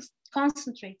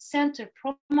concentrate, center,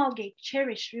 promulgate,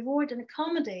 cherish, reward, and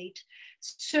accommodate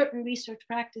certain research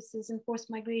practices in forced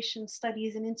migration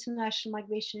studies and international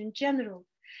migration in general.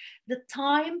 The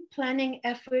time, planning,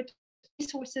 effort,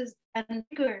 resources, and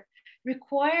rigor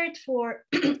required for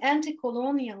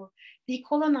anti-colonial,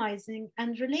 decolonizing,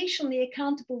 and relationally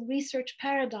accountable research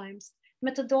paradigms,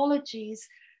 methodologies,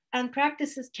 and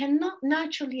practices cannot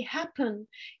naturally happen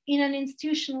in an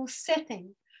institutional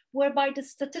setting, whereby the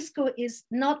status quo is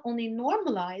not only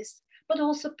normalized, but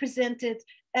also presented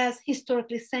as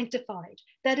historically sanctified.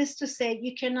 That is to say,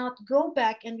 you cannot go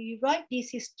back and rewrite these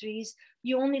histories,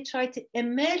 you only try to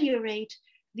ameliorate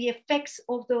the effects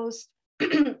of those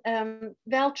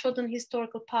well-trodden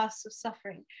historical paths of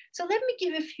suffering. So let me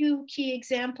give a few key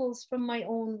examples from my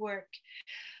own work.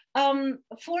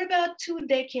 For about 2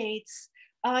 decades,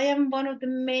 I am one of the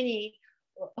many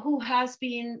who has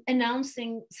been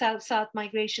announcing South-South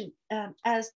migration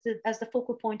as the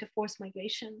focal point of forced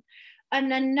migration. And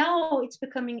then now it's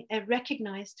becoming a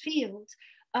recognized field.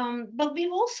 But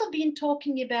we've also been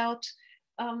talking about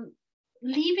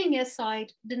leaving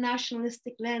aside the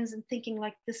nationalistic lens and thinking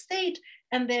like the state,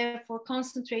 and therefore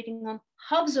concentrating on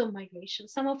hubs of migration.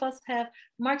 Some of us have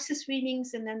Marxist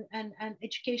readings and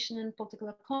education in political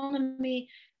economy,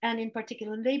 and in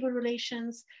particular labor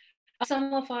relations.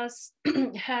 Some of us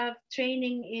have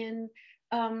training in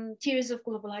theories of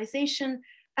globalization.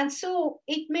 And so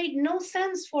it made no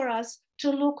sense for us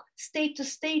to look state to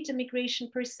state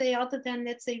immigration per se, other than,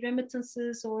 let's say,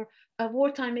 remittances or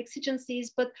wartime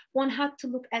exigencies, but one had to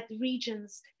look at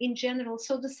regions in general.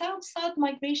 So the South-South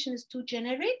migration is too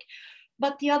generic,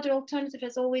 but the other alternative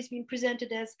has always been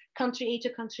presented as country A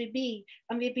to country B.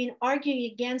 And we've been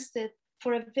arguing against it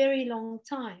for a very long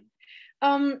time.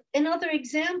 Another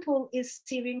example is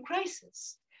Syrian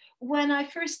crisis. When I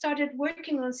first started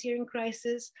working on Syrian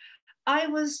crisis, I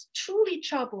was truly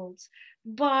troubled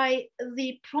by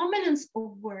the prominence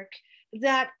of work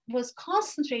that was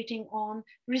concentrating on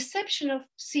reception of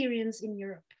Syrians in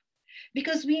Europe.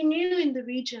 Because we knew in the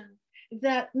region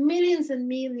that millions and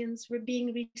millions were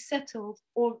being resettled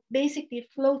or basically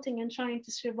floating and trying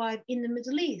to survive in the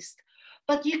Middle East.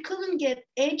 But you couldn't get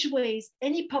edgeways,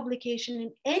 any publication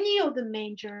in any of the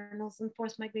main journals in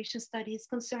forced migration studies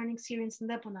concerning Syrians in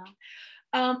Lebanon.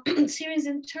 Syrians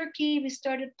in Turkey, we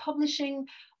started publishing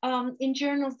in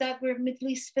journals that were Middle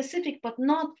East specific, but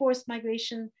not forced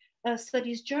migration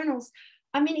studies journals.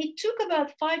 I mean, it took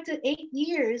about 5 to 8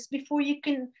 years before you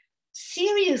can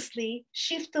seriously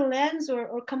shift the lens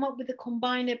or come up with a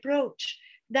combined approach.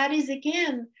 That is,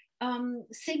 again,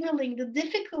 signaling the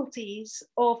difficulties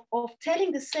of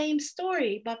telling the same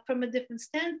story, but from a different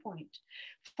standpoint.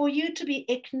 For you to be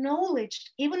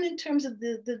acknowledged, even in terms of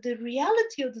the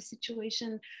reality of the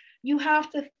situation, you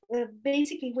have to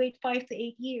basically wait 5 to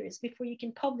 8 years before you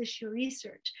can publish your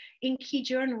research in key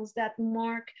journals that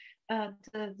mark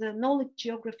the knowledge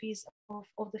geographies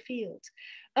of the field.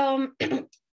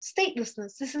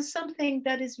 Statelessness, this is something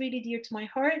that is really dear to my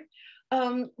heart.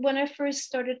 When I first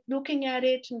started looking at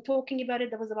it and talking about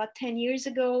it, that was about 10 years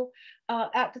ago.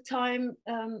 At the time,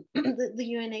 the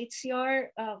UNHCR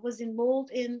was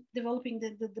involved in developing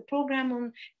the program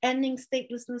on ending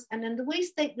statelessness. And then the way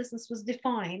statelessness was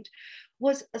defined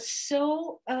was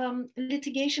so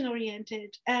litigation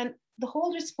oriented, and the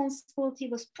whole responsibility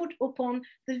was put upon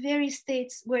the very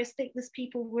states where stateless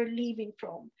people were leaving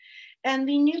from. And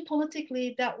we knew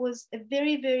politically that was a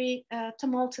very, very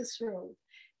tumultuous road,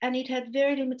 and it had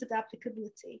very limited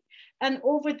applicability. And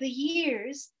over the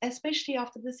years, especially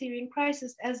after the Syrian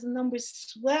crisis, as the numbers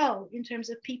swell in terms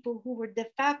of people who were de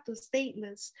facto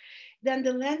stateless, then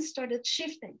the lens started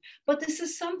shifting. But this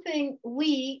is something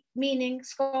we, meaning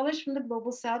scholars from the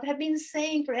Global South, have been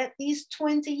saying for at least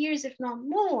 20 years, if not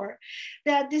more,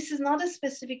 that this is not a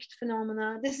specific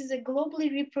phenomena. This is a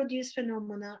globally reproduced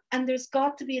phenomena, and there's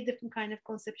got to be a different kind of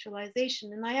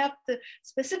conceptualization. And I have to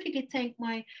specifically thank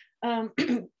my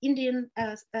Indian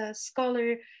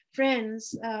scholar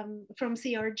friends from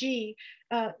CRG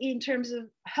in terms of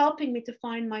helping me to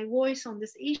find my voice on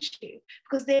this issue,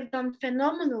 because they've done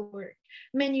phenomenal work,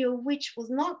 many of which was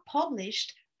not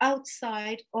published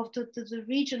outside of the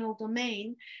regional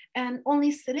domain and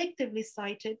only selectively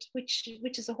cited,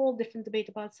 which is a whole different debate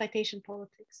about citation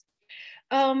politics.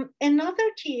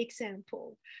 Another key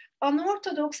example,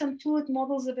 unorthodox and fluid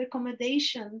models of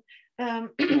accommodation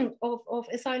of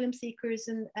asylum seekers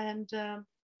and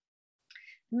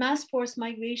mass forced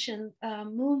migration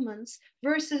movements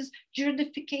versus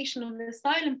juridification of the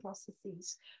asylum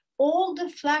processes. All the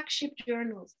flagship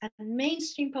journals and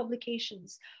mainstream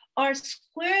publications are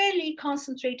squarely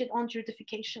concentrated on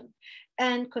juridification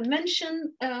and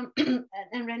convention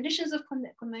and renditions of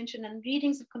convention and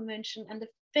readings of convention and the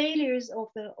failures of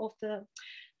the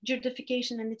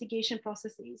juridification and litigation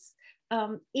processes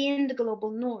in the global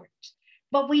north.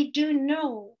 But we do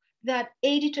know that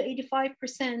 80 to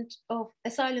 85% of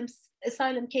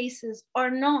asylum cases are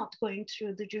not going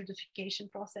through the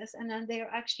juridification process, and then they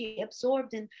are actually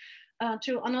absorbed in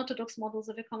through unorthodox models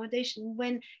of accommodation.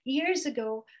 When years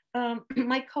ago,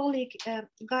 my colleague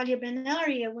Galia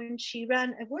Benaria, when she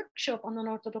ran a workshop on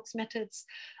unorthodox methods,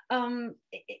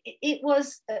 it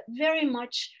was very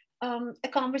much a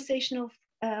conversation of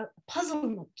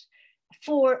puzzlement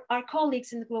for our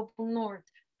colleagues in the global north.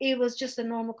 It was just a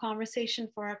normal conversation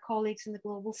for our colleagues in the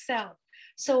global south.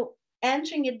 So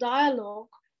entering a dialogue,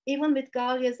 even with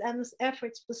Galia's endless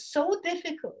efforts, was so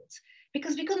difficult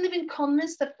because we couldn't even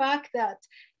convince the fact that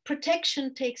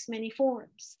protection takes many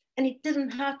forms. And it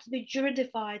didn't have to be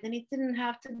juridified, and it didn't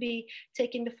have to be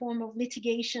taking the form of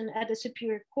litigation at a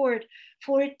superior court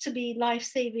for it to be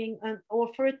life-saving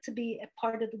or for it to be a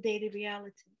part of the daily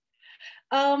reality.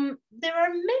 There are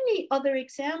many other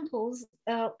examples.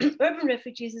 Urban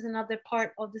refugees is another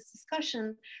part of this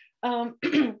discussion.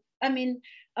 I mean,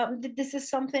 this is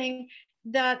something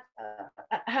that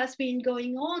has been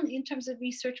going on in terms of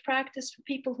research practice for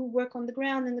people who work on the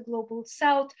ground in the global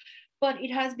south, but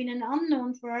it has been an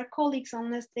unknown for our colleagues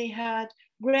unless they had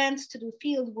grants to do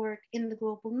field work in the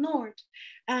global north.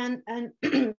 And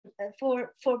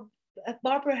for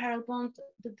Barbara Harrell-Blount,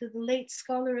 the late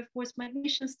scholar of forced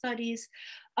migration studies,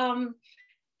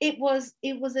 it was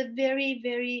a very,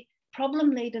 very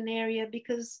problem-laden area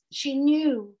because she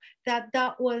knew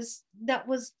that was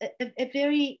a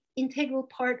very integral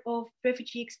part of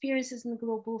refugee experiences in the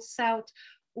global south,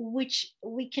 which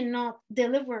we cannot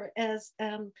deliver as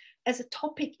a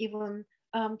topic even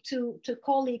to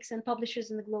colleagues and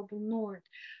publishers in the global north.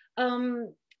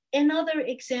 Another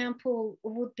example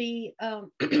would be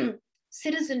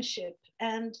citizenship.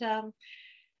 And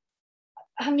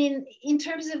I mean, in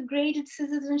terms of graded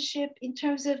citizenship, in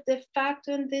terms of de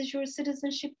facto and de jure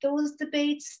citizenship, those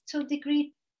debates to a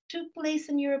degree took place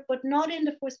in Europe, but not in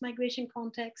the forced migration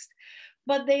context.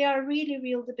 But they are really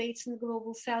real debates in the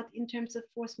global south in terms of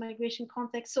forced migration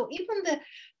context. So even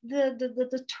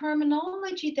the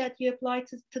terminology that you apply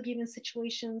to given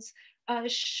situations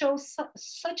shows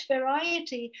such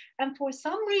variety. And for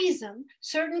some reason,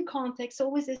 certain contexts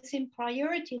always seem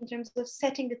priority in terms of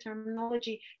setting the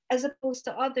terminology as opposed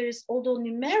to others, although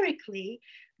numerically,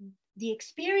 the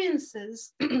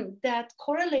experiences that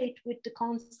correlate with the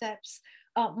concepts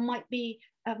might be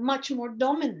much more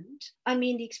dominant. I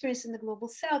mean, the experience in the global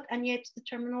south, and yet the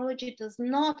terminology does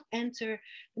not enter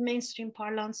the mainstream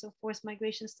parlance of forced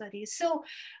migration studies. So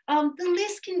the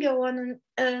list can go on,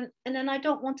 and then I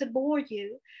don't want to bore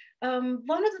you.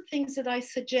 One of the things that I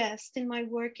suggest in my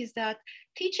work is that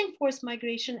teaching forced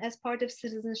migration as part of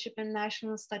citizenship and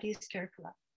national studies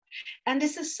curricula. And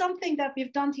this is something that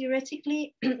we've done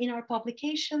theoretically in our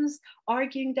publications,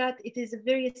 arguing that it is a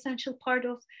very essential part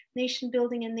of nation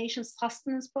building and nation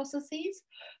sustenance processes,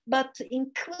 but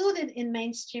included in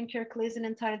mainstream curricula is an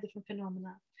entirely different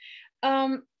phenomena.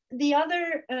 The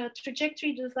other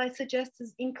trajectory that I suggest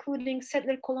is including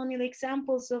settler colonial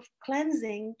examples of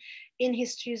cleansing in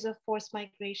histories of forced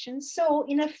migration. So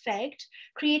in effect,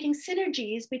 creating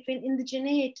synergies between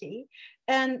indigeneity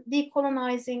and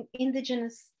decolonizing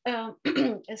indigenous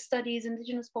studies,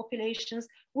 indigenous populations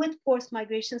with forced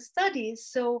migration studies.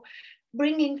 So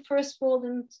bringing first world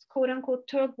and quote unquote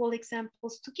third world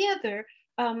examples together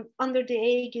under the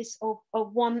aegis of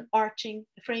one arching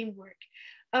framework.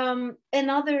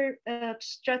 Another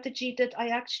strategy that I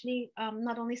actually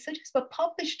not only suggest but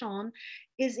published on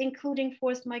is including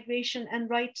forced migration and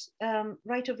right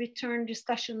of return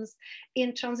discussions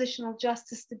in transitional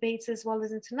justice debates as well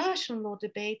as international law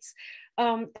debates.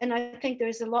 And I think there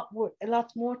is a lot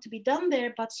more to be done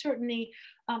there, but certainly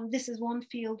this is one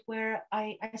field where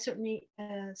I certainly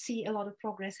see a lot of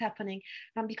progress happening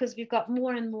because we've got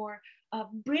more and more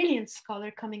brilliant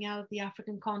scholar coming out of the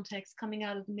African context, coming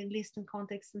out of the Middle Eastern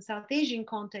context and South Asian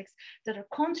context that are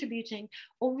contributing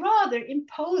or rather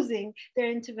imposing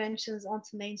their interventions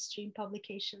onto mainstream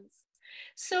publications.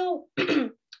 So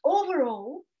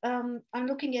overall, I'm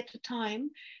looking at the time,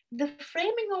 the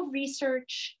framing of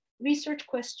research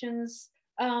questions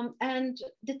and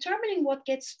determining what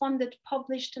gets funded,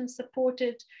 published and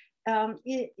supported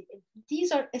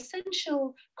these are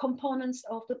essential components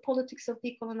of the politics of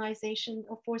decolonization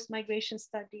of forced migration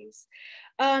studies.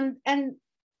 And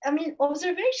I mean,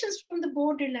 observations from the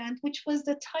borderland, which was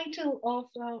the title of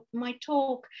my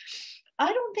talk,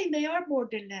 I don't think they are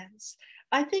borderlands.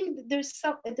 I think there's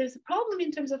a problem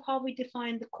in terms of how we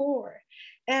define the core.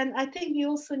 And I think we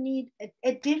also need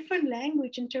a different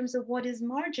language in terms of what is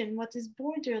margin, what is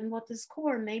border, and what is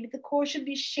core. Maybe the core should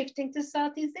be shifting to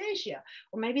Southeast Asia,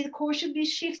 or maybe the core should be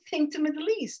shifting to Middle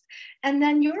East. And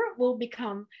then Europe will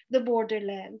become the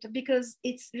borderland because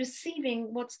it's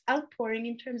receiving what's outpouring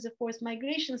in terms of forced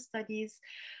migration studies.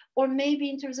 Or maybe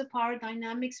in terms of power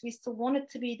dynamics, we still want it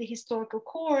to be the historical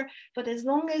core, but as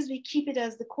long as we keep it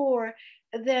as the core,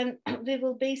 then we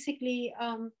will basically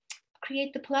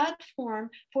create the platform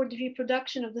for the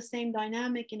reproduction of the same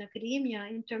dynamic in academia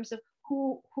in terms of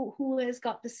who has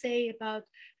got the say about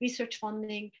research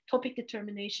funding, topic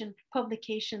determination,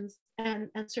 publications, and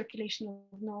circulation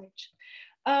of knowledge.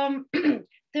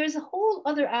 There's a whole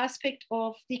other aspect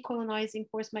of decolonizing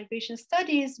forced migration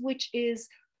studies, which is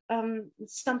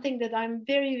something that I'm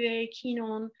very, very keen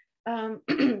on,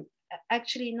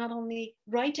 actually not only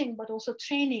writing, but also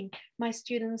training my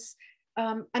students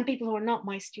and people who are not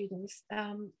my students.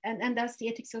 And that's the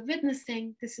ethics of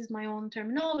witnessing. This is my own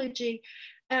terminology.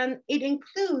 And it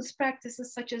includes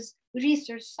practices such as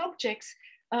research subjects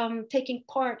taking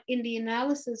part in the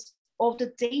analysis of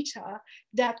the data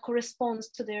that corresponds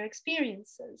to their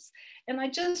experiences. And I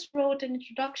just wrote an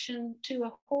introduction to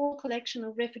a whole collection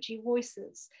of refugee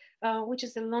voices, which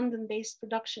is a London-based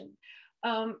production.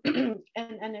 And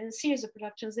a series of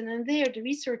productions. And in there, the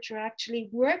researcher actually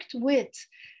worked with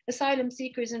asylum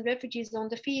seekers and refugees on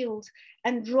the field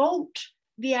and wrote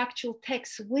the actual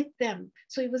text with them.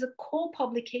 So it was a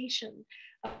co-publication.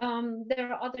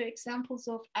 There are other examples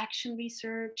of action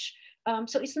research.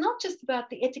 So it's not just about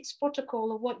the ethics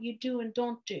protocol of what you do and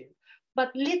don't do,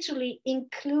 but literally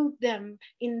include them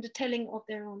in the telling of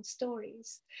their own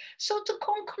stories. So to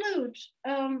conclude,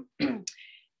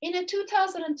 in a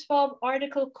 2012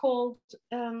 article called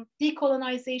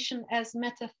Decolonization as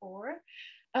Metaphor,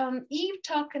 Eve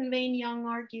Tuck and Wayne Young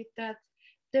argued that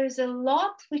there's a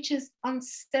lot which is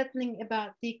unsettling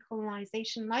about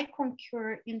decolonization, I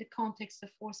concur in the context of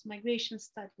forced migration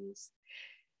studies.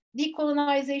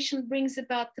 Decolonization brings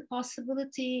about the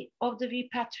possibility of the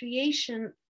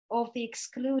repatriation of the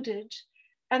excluded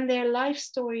and their life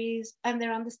stories and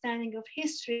their understanding of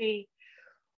history,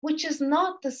 which is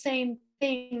not the same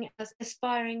thing as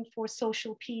aspiring for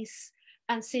social peace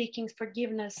and seeking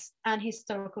forgiveness and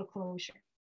historical closure.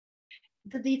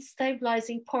 The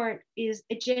destabilizing part is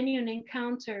a genuine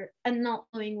encounter and not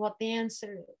knowing what the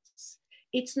answer is.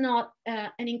 It's not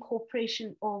an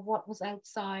incorporation of what was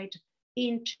outside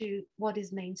into what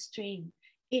is mainstream.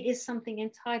 It is something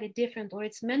entirely different, or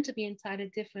it's meant to be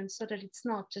entirely different so that it's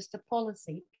not just a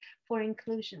policy for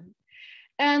inclusion.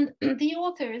 And the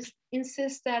authors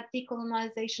insist that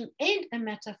decolonization ain't a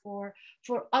metaphor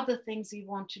for other things we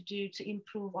want to do to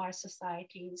improve our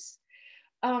societies.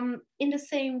 In the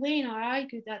same way, I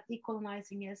argue that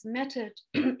decolonizing as method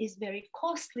is very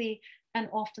costly and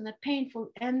often a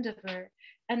painful endeavor,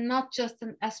 and not just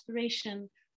an aspiration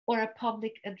or a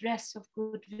public address of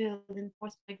goodwill in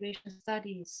forced migration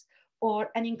studies,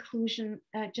 or an inclusion,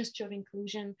 gesture of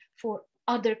inclusion for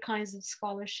other kinds of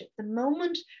scholarship. The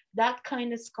moment that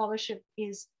kind of scholarship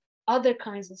is other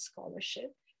kinds of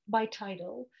scholarship by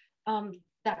title,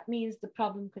 that means the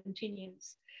problem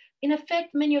continues. In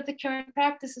effect, many of the current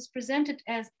practices presented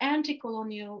as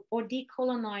anti-colonial or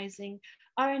decolonizing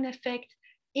are in effect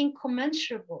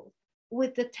incommensurable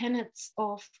with the tenets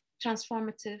of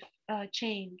transformative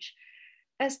change.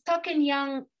 As Tuck and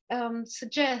Young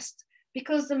suggest,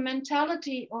 because the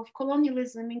mentality of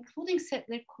colonialism, including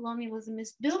settler colonialism,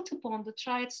 is built upon the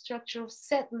triad structure of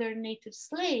settler native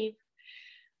slave,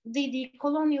 the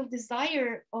decolonial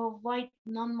desire of white,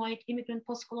 non-white, immigrant,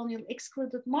 postcolonial,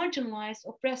 excluded, marginalized,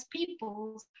 oppressed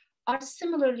peoples are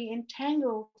similarly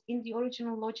entangled in the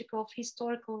original logic of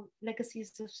historical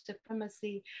legacies of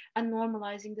supremacy and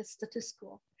normalizing the status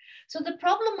quo. So the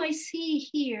problem I see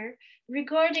here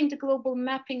regarding the global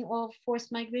mapping of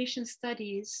forced migration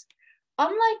studies,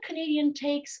 unlike Canadian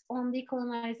takes on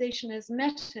decolonization as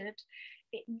method,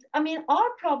 I mean,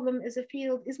 our problem as a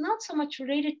field is not so much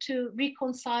related to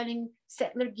reconciling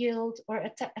settler guilt or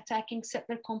attacking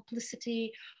settler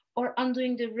complicity or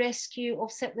undoing the rescue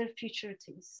of settler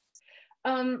futurities.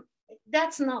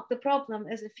 That's not the problem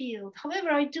as a field.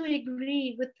 However, I do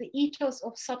agree with the ethos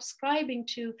of subscribing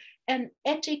to an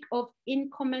ethic of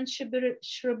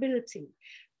incommensurability,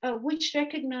 which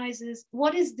recognizes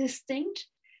what is distinct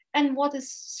and what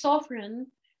is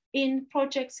sovereign in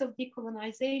projects of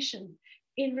decolonization,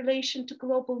 in relation to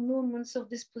global movements of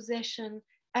dispossession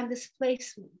and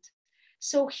displacement.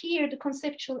 So here the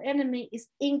conceptual enemy is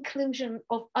inclusion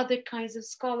of other kinds of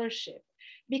scholarship,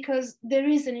 because there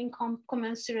is an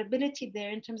incommensurability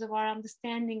there in terms of our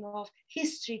understanding of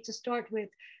history to start with,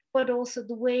 but also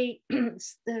the way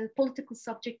the political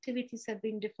subjectivities have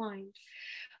been defined.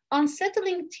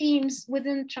 Unsettling themes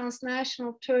within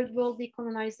transnational third world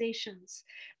decolonizations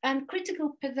and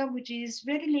critical pedagogies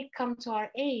readily come to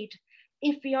our aid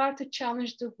if we are to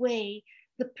challenge the way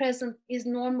the present is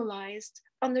normalized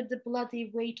under the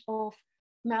bloody weight of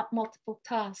multiple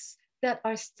tasks that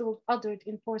are still othered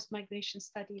in forced migration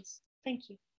studies. Thank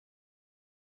you.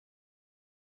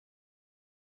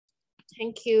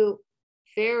 Thank you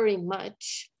very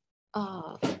much.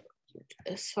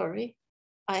 Sorry,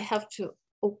 I have to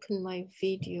open my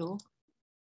video.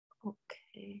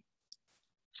 Okay.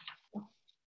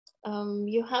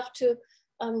 You have to,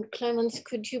 Clemens,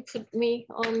 could you put me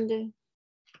on the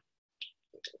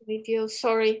video?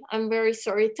 Sorry, I'm very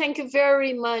sorry. Thank you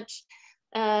very much,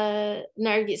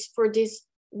 Nergis, for this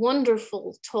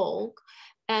wonderful talk.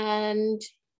 And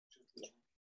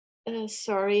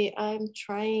sorry, I'm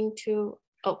trying to,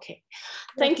 okay.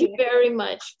 Thank you very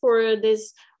much for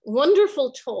this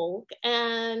wonderful talk.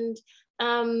 And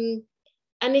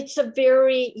it's a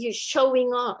very, you're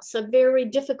showing us a very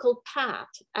difficult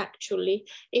path, actually,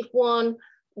 if one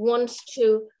wants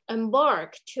to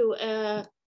embark to a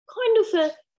kind of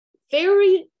a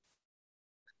very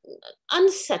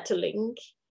unsettling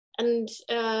and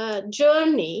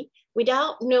journey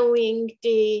without knowing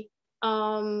the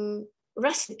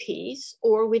recipes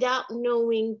or without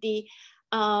knowing the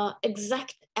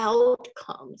exact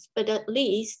outcomes, but at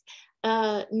least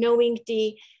knowing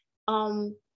the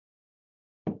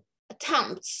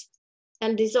attempts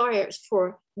and desires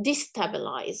for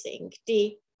destabilizing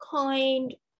the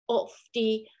kind of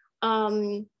the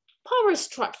power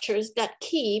structures that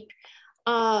keep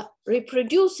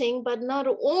reproducing, but not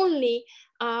only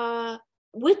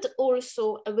with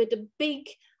a big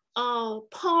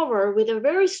power, with a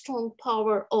very strong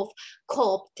power of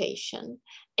co-optation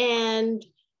and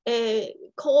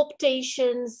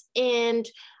co-optations and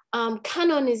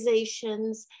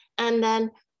canonizations, and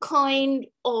then kind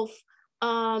of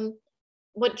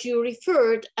what you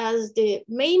referred as the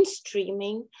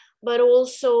mainstreaming, but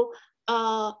also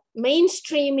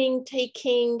mainstreaming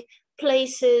taking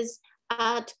places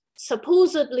at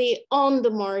supposedly on the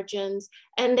margins,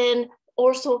 and then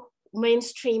also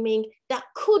mainstreaming that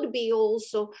could be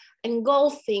also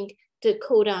engulfing the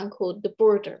quote unquote the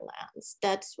borderlands.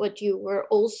 That's what you were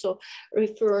also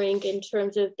referring in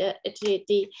terms of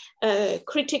the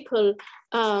critical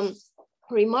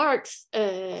remarks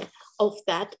of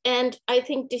that. And I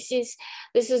think this is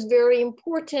very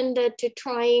important, that to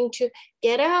trying to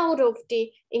get out of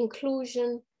the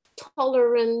inclusion,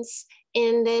 tolerance,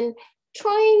 and then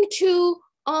trying to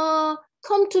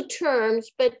come to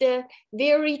terms, but the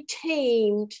very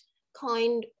tamed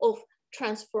kind of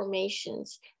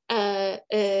transformations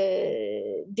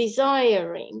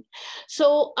desiring.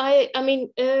 So I mean,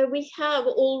 we have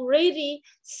already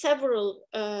several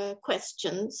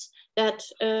questions that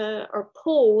are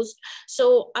posed.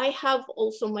 So I have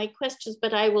also my questions,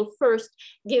 but I will first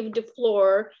give the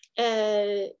floor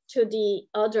to the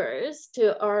others,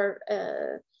 to our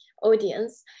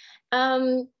audience.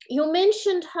 You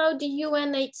mentioned how the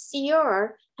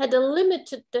UNHCR had a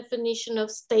limited definition of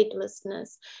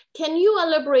statelessness. Can you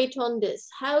elaborate on this?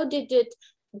 How did it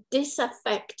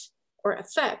disaffect or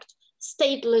affect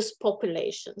stateless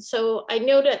populations? So I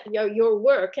know that your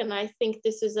work, and I think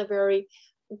this is a very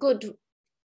good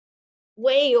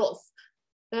way of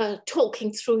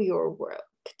talking through your work.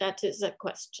 That is a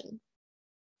question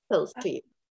posed to you.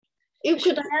 You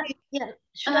could,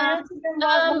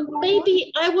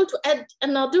 maybe I want to add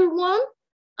another one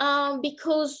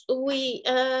because we,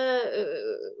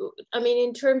 I mean,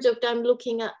 in terms of I'm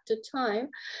looking at the time.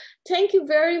 Thank you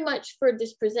very much for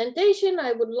this presentation.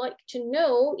 I would like to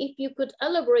know if you could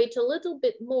elaborate a little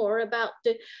bit more about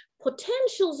the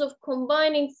potentials of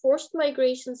combining forced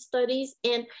migration studies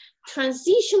and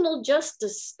transitional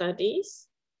justice studies,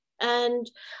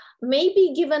 and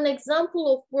maybe give an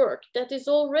example of work that is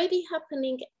already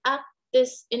happening at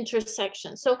this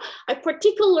intersection. So I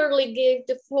particularly gave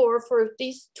the floor for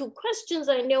these two questions.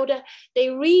 I know that they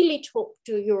really talk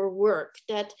to your work,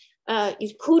 that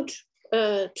it could,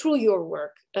 through your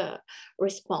work,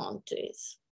 respond to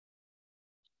this.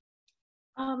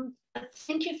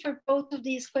 Thank you for both of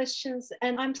these questions.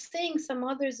 And I'm seeing some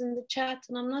others in the chat,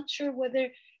 and I'm not sure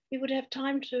whether we would have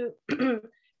time to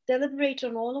deliberate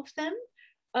on all of them.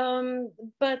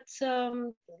 But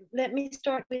let me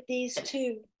start with these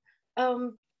two.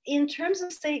 In terms of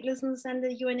statelessness and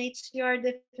the UNHCR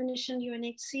definition,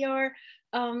 UNHCR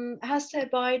has to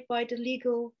abide by the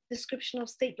legal description of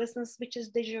statelessness, which is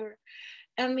de jure.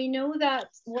 And we know that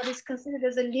what is considered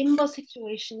as a limbo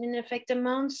situation in effect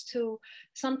amounts to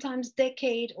sometimes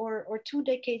decade or 2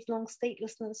 decades long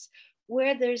statelessness,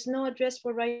 where there's no address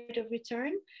for right of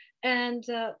return, and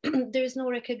there's no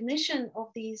recognition of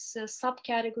these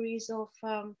subcategories of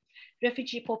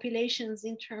refugee populations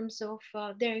in terms of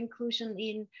their inclusion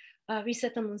in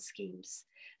resettlement schemes.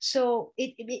 So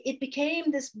it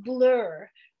became this blur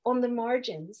on the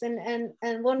margins,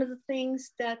 and one of the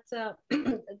things that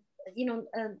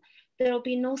there will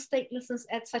be no statelessness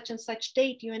at such and such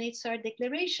date UNHCR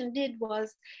declaration did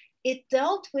was it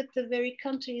dealt with the very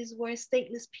countries where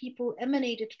stateless people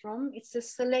emanated from. It's a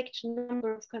select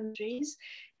number of countries,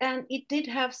 and it did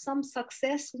have some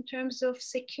success in terms of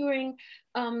securing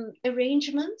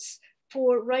arrangements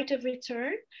for right of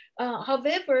return.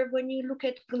 However, when you look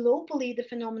at globally the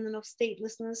phenomenon of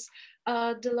statelessness,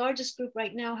 the largest group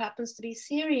right now happens to be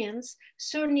Syrians.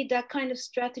 Certainly that kind of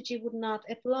strategy would not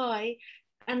apply,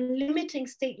 and limiting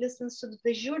statelessness to the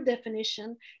de jure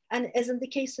definition. And as in the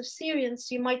case of Syrians,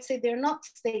 you might say they're not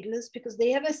stateless because they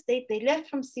have a state, they left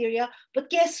from Syria, but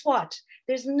guess what?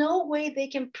 There's no way they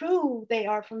can prove they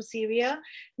are from Syria.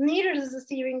 Neither does the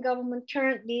Syrian government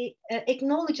currently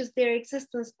acknowledges their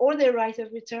existence or their right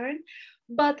of return.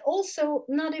 But also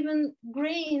not even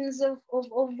grains of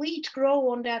wheat grow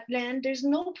on that land. There's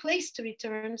no place to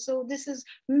return. So this is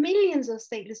millions of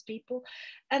stateless people.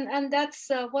 And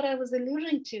that's what I was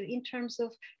alluding to in terms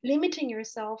of limiting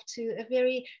yourself to a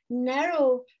very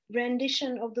narrow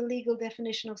rendition of the legal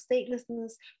definition of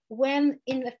statelessness, when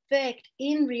in effect,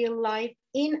 in real life,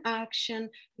 in action,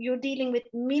 you're dealing with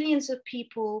millions of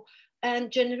people and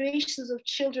generations of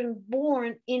children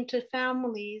born into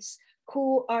families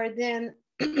who are then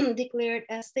declared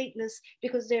as stateless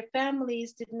because their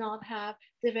families did not have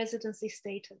the residency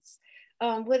status.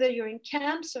 Whether you're in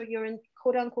camps or you're in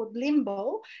quote unquote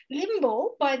limbo.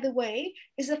 Limbo, by the way,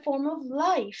 is a form of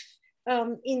life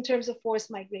in terms of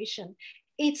forced migration.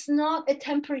 It's not a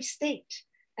temporary state.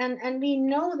 And we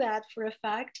know that for a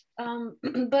fact,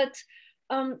 but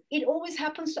it always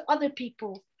happens to other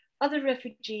people, other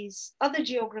refugees, other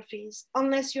geographies,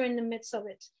 unless you're in the midst of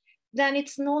it. Then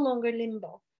it's no longer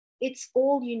limbo. It's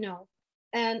all you know.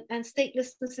 And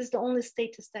statelessness is the only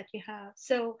status that you have.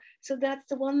 So that's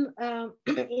the one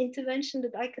intervention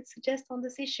that I could suggest on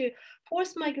this issue.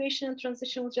 Forced migration and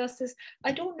transitional justice.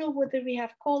 I don't know whether we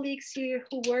have colleagues here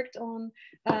who worked on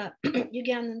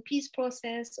Ugandan peace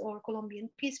process or Colombian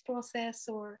peace process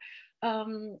or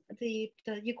the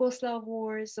Yugoslav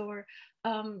wars or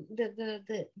the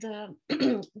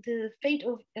fate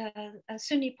of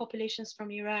Sunni populations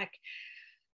from Iraq.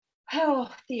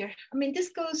 Oh dear. I mean, this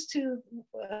goes to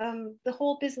the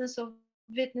whole business of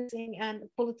witnessing and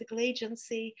political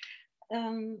agency. I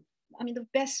mean, the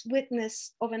best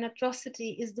witness of an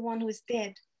atrocity is the one who is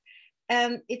dead.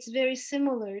 And it's very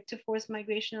similar to forced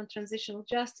migration and transitional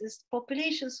justice.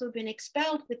 Populations who have been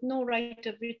expelled with no right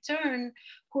of return,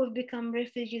 who have become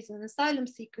refugees and asylum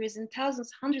seekers in thousands,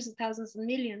 hundreds of thousands and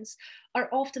millions, are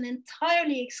often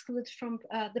entirely excluded from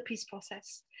the peace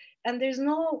process. And there's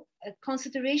no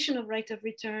consideration of right of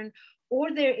return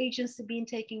or their agency being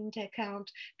taken into account,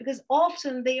 because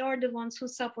often they are the ones who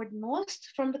suffered most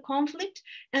from the conflict,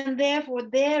 and therefore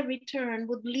their return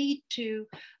would lead to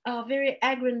very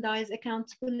aggrandized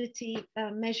accountability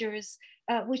measures,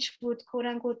 which would quote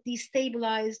unquote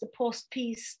destabilize the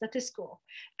post-peace status quo.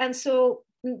 And so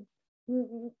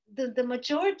the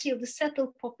majority of the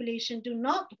settled population do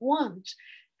not want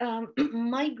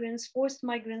migrants, forced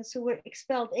migrants who were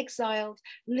expelled, exiled,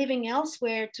 living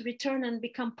elsewhere to return and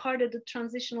become part of the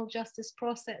transitional justice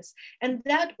process. And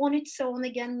that on its own,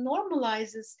 again,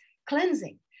 normalizes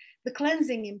cleansing, the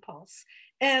cleansing impulse.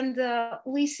 And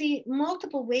we see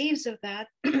multiple waves of that.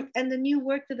 And the new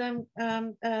work that I'm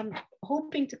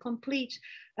hoping to complete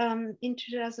in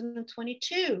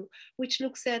 2022, which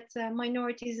looks at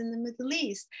minorities in the Middle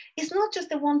East, is not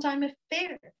just a one-time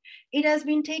affair. It has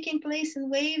been taking place in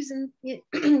waves and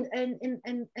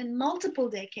multiple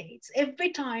decades.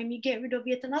 Every time you get rid of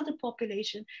yet another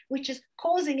population, which is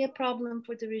causing a problem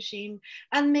for the regime,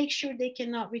 and make sure they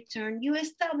cannot return, you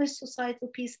establish societal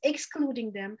peace,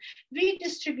 excluding them,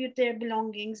 redistribute their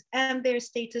belongings and their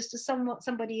status to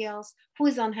somebody else who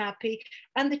is unhappy,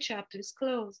 and the chapter is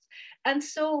closed. And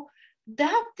so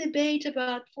that debate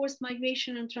about forced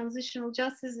migration and transitional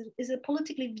justice is a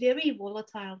politically very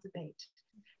volatile debate.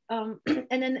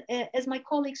 And then as my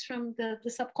colleagues from the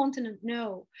subcontinent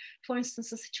know, for instance,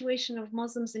 the situation of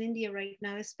Muslims in India right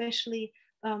now, especially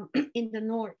in the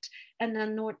north and the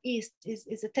northeast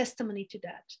is a testimony to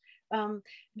that.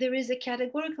 There is a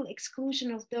categorical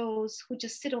exclusion of those who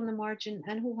just sit on the margin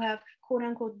and who have quote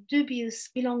unquote dubious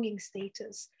belonging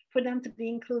status for them to be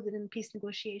included in peace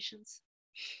negotiations.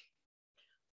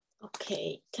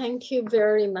 Okay, thank you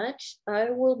very much. I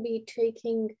will be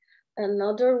taking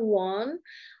another one.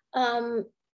 And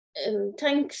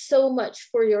thanks so much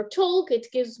for your talk. It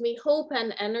gives me hope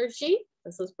and energy.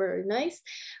 This is very nice.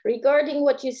 Regarding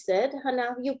what you said,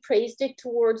 Hannah, you praised it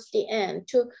towards the end,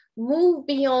 to move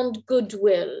beyond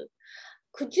goodwill.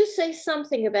 Could you say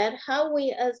something about how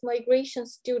we as migration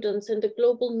students in the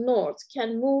global north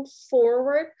can move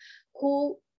forward,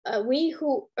 we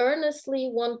who earnestly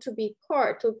want to be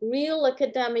part of real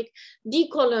academic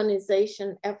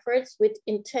decolonization efforts with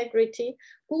integrity,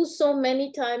 who so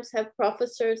many times have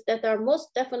professors that are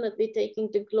most definitely taking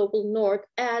the global north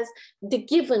as the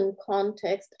given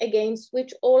context against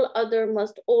which all other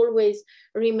must always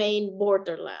remain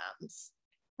borderlands?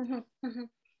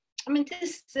 I mean,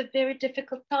 this is a very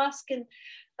difficult task, and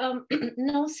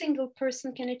no single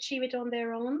person can achieve it on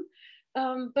their own.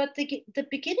 But the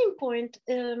beginning point,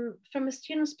 from a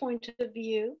student's point of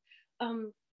view,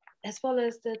 as well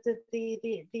as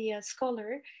the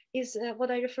scholar, is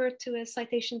what I refer to as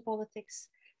citation politics.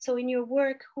 So in your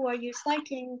work, who are you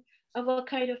citing? What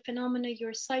kind of phenomena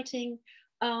you're citing?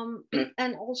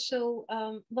 And also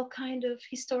what kind of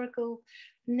historical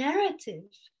narrative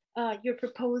you're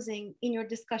proposing in your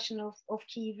discussion of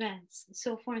key events.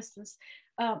 So for instance,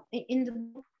 in the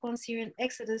book on Syrian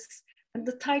Exodus,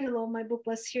 the title of my book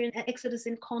was Syrian Exodus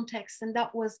in Context, and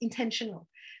that was intentional.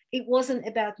 It wasn't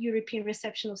about European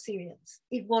reception of Syrians.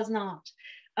 It was not.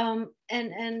 And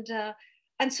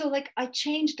so like I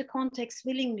changed the context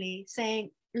willingly,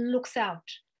 saying, look south,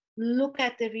 look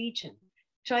at the region,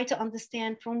 try to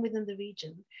understand from within the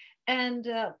region. And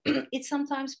it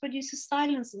sometimes produces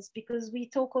silences because we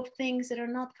talk of things that are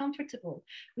not comfortable.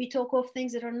 We talk of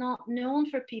things that are not known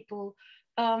for people.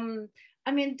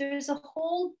 I mean, there's a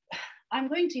whole, I'm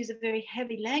going to use a very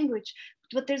heavy language,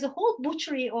 but there's a whole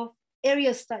butchery of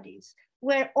area studies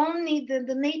where only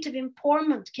the native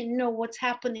informant can know what's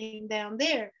happening down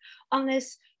there,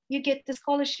 unless you get the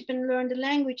scholarship and learn the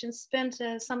language and spend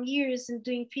some years in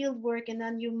doing field work, and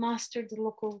then you master the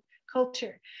local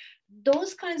culture.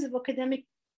 Those kinds of academic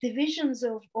divisions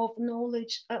of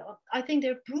knowledge, I think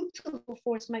they're brutal for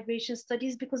forced migration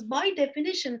studies, because by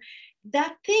definition,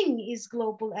 that thing is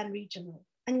global and regional.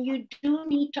 And you do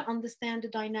need to understand the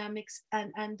dynamics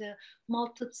and the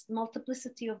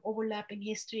multiplicity of overlapping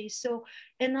histories. So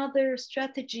another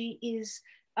strategy is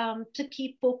to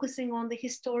keep focusing on the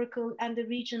historical and the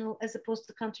regional as opposed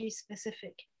to country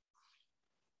specific.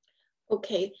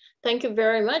 Okay, thank you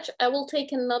very much. I will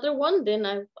take another one,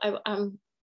 then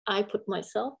I put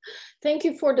myself. Thank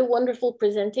you for the wonderful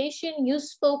presentation. You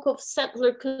spoke of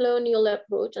settler colonial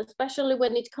approach, especially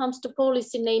when it comes to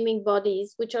policy naming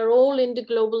bodies, which are all in the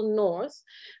global north,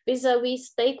 vis-a-vis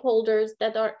stakeholders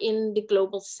that are in the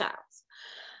global south.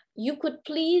 You could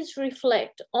please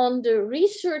reflect on the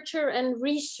researcher and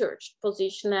research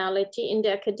positionality in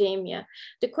the academia.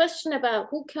 The question about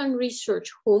who can research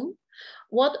whom.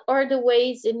 What are the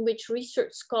ways in which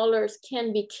research scholars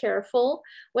can be careful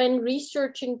when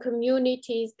researching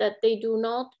communities that they do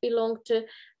not belong to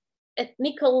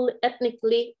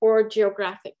ethnically or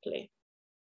geographically?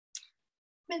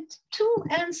 Two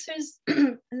answers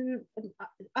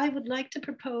I would like to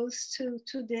propose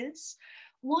to this.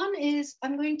 One is,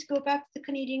 I'm going to go back to the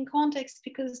Canadian context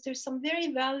because there's some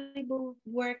very valuable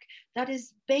work that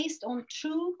is based on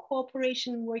true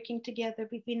cooperation working together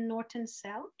between North and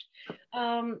South.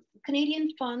 Canadian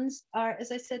funds are,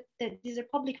 as I said, that these are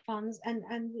public funds, and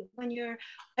when you're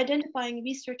identifying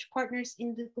research partners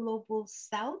in the global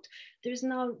South, there's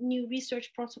now new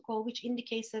research protocol which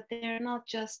indicates that they're not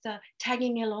just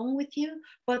tagging along with you,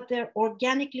 but they're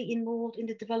organically involved in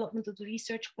the development of the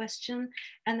research question,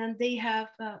 and then they have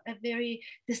a very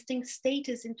distinct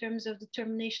status in terms of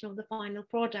determination of the final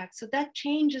product. So that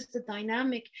changes the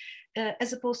dynamic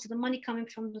as opposed to the money coming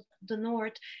from the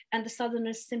North and the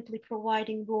Southerners simply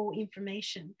providing raw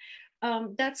information.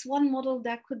 That's one model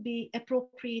that could be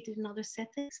appropriated in other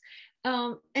settings.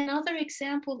 Another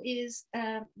example is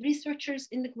researchers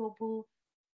in the global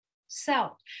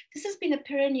South. This has been a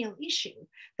perennial issue.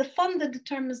 The funder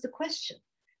determines the question.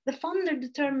 The funder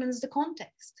determines the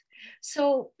context.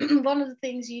 So one of the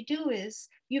things you do is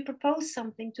you propose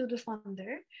something to the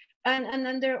funder, And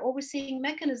then they're overseeing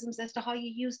mechanisms as to how you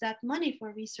use that money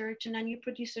for research, and then you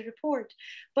produce a report.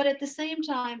 But at the same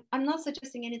time, I'm not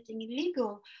suggesting anything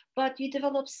illegal, but you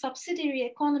develop subsidiary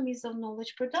economies of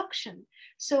knowledge production.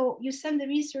 So you send the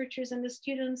researchers and the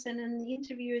students and then the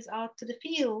interviewers out to the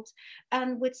field,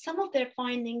 and with some of their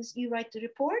findings, you write the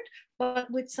report, but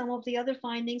with some of the other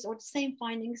findings or the same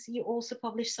findings, you also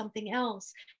publish something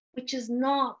else, which is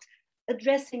not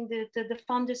addressing the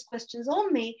funders' questions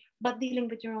only, but dealing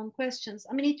with your own questions.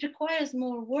 I mean, it requires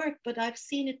more work, but I've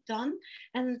seen it done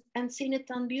and seen it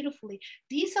done beautifully.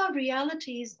 These are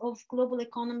realities of global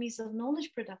economies of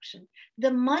knowledge production.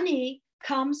 The money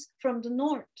comes from the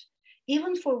north,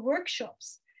 even for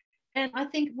workshops. And I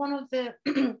think one of the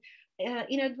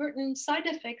inadvertent side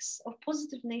effects of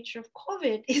positive nature of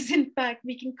COVID is, in fact,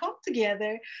 we can come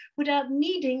together without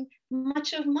needing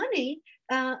much of money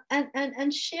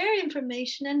and share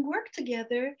information and work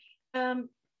together,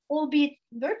 albeit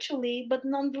virtually, but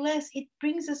nonetheless, it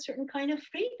brings a certain kind of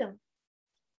freedom.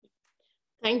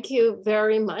 Thank you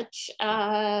very much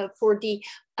for the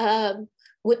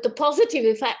with the positive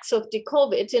effects of the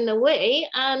COVID in a way.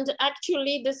 And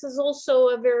actually, this is also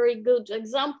a very good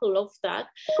example of that.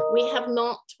 We have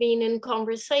not been in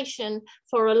conversation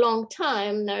for a long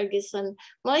time, Nergis and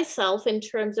myself, in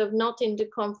terms of not in the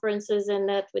conferences and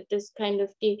that with this kind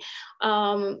of the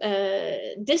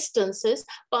distances,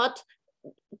 but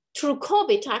through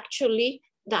COVID, actually,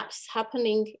 that's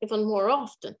happening even more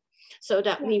often. So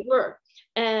that we were.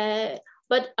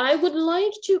 But I would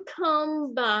like to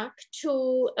come back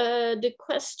to the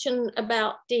question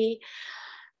about the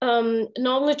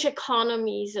knowledge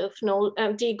economies of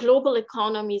the global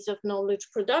economies of knowledge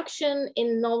production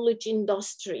in knowledge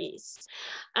industries,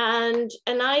 and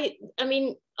I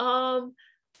mean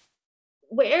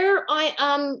where I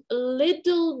am a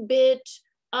little bit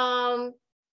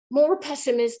more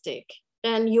pessimistic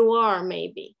than you are,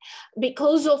 maybe,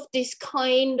 because of this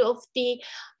kind of the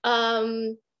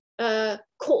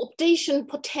co-optation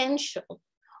potential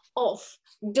of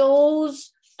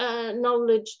those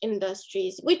knowledge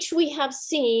industries, which we have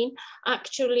seen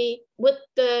actually with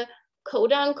the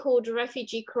quote-unquote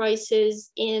refugee crisis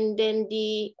and then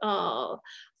the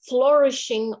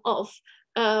flourishing of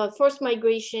forced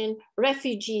migration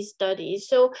refugee studies.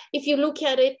 So if you look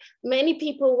at it, many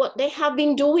people, what they have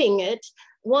been doing it,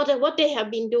 what they have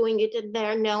been doing it, and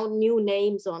there are now new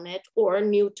names on it or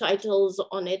new titles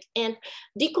on it. And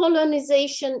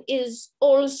decolonization is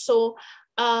also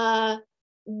the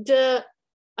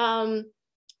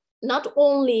not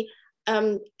only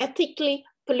ethically,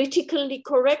 politically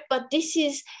correct, but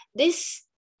this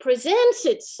presents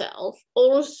itself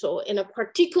also in a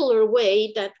particular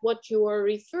way that what you are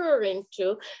referring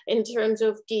to in terms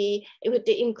of with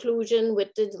the inclusion,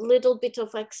 with the little bit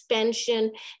of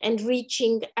expansion and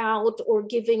reaching out or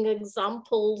giving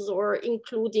examples or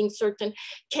including certain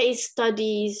case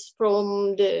studies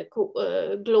from the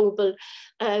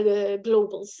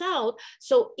global South.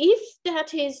 So if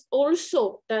that is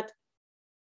also that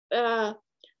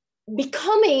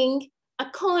becoming a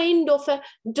kind of a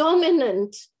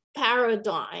dominant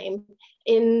paradigm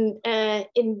in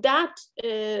that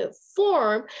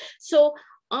form. So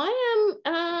I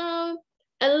am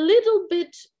a little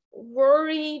bit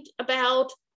worried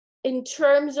about, in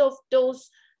terms of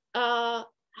those,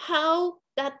 how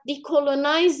that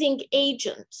decolonizing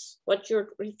agents, what you're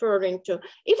referring to,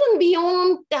 even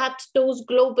beyond that, those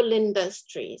global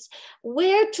industries,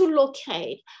 where to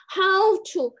locate, how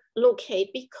to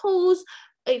locate, because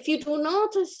if you do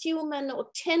not assume an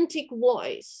authentic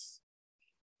voice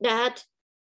that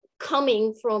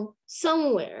coming from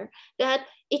somewhere, that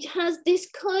it has this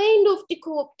kind of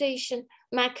co-optation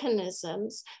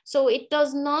mechanisms. So it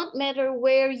does not matter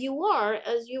where you are,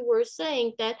 as you were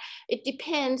saying, that it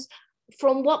depends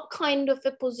from what kind of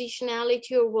a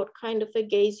positionality or what kind of a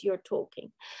gaze you're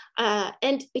talking.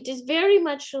 And it is very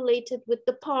much related with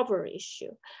the power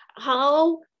issue,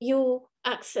 how you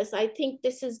access. I think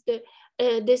this is the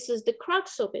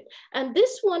crux of it. And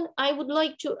this one, I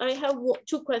have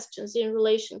two questions in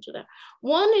relation to that.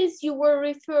 One is, you were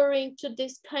referring to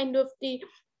this kind of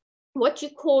what you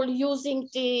call using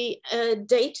the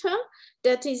data,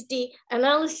 that is the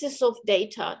analysis of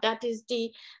data, that is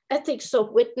the ethics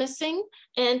of witnessing,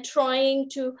 and trying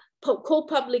to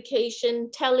co-publication,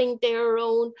 telling their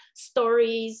own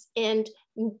stories and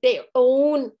their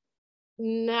own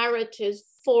narratives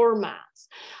formats.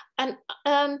 And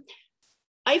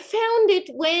I found it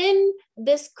when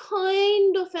this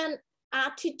kind of an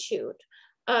attitude,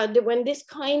 when this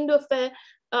kind of a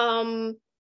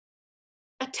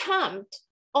attempt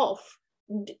of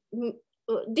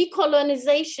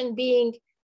decolonization being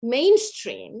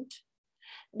mainstreamed,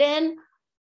 then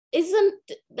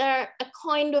isn't there a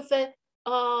kind of a,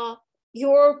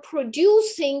 you're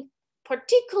producing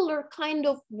particular kind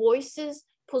of voices,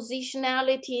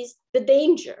 positionalities, the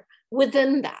danger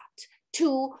within that,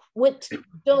 with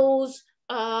those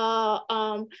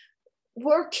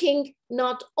working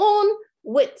not on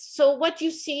with. So what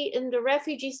you see in the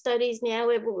refugee studies now,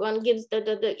 everyone gives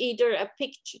either a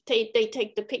picture, they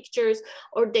take the pictures,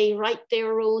 or they write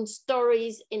their own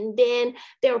stories, and then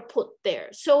they're put there.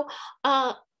 So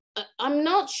I'm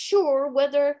not sure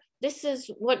whether this is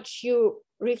what you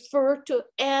refer to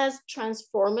as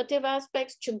transformative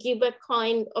aspects, to give a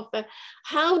kind of a,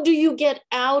 how do you get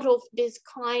out of this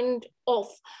kind of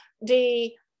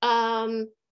the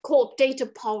quote data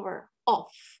power of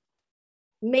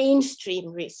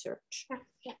mainstream research? Yeah.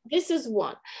 This is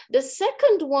one. The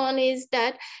second one is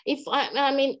that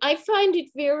I find it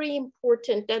very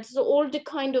important. That's all the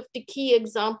kind of the key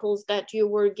examples that you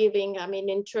were giving. I mean,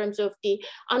 in terms of the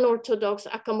unorthodox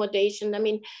accommodation. I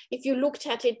mean, if you looked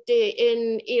at it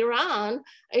in Iran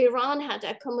had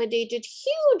accommodated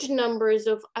huge numbers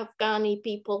of Afghani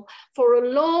people for a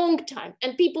long time,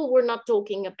 and people were not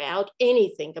talking about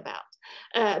anything about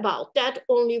that.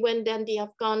 Only when then the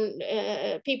Afghan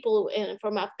people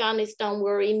from Afghanistan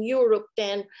were in Europe,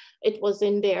 then it was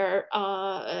in their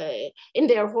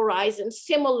horizon.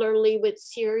 Similarly with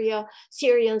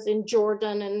Syrians in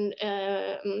Jordan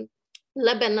and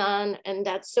Lebanon, and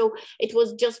that. So it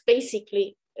was just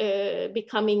basically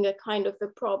becoming a kind of a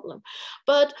problem.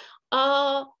 But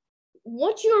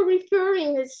what you're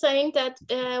referring is saying that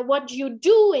what you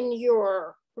do in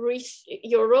your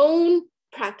own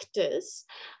practice,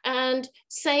 and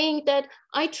saying that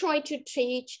I try to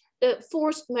teach the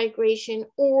forced migration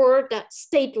or that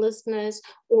statelessness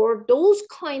or those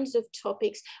kinds of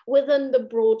topics within the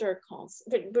broader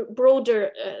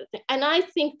and I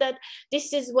think that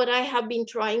this is what I have been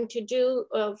trying to do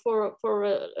for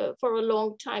a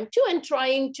long time too, and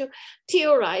trying to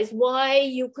theorize why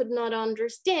you could not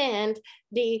understand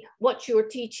what you're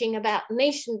teaching about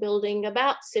nation building,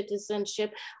 about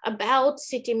citizenship, about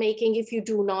city making, if you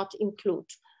do not include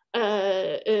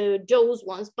those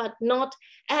ones, but not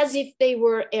as if they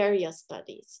were area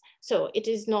studies. So it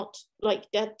is not like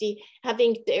that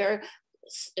having their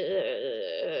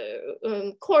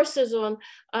courses on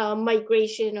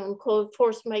migration, on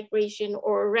forced migration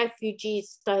or refugee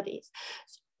studies.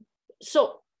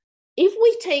 So if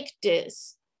we take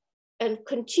this and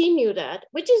continue that,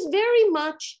 which is very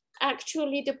much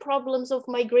actually the problems of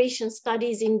migration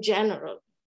studies in general,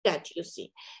 that you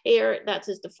see here, that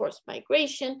is the forced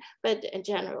migration, but in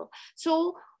general.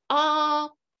 So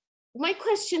my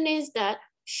question is that,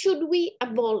 should we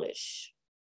abolish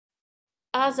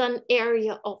as an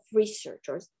area of research,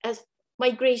 or as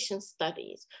migration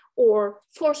studies or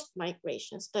forced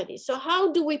migration studies? So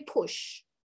how do we push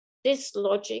this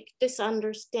logic, this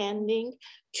understanding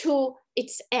to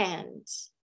its ends?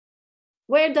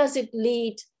 Where does it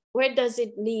lead? Where does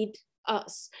it lead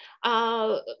us?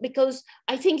 Because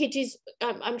I think it is,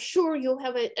 I'm sure you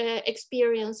have a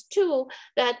experience too,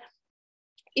 that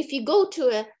if you go to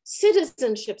a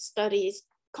citizenship studies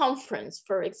conference,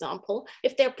 for example,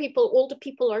 if there are people, all the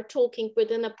people are talking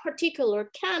within a particular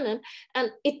canon,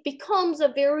 and it becomes a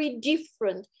very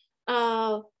different,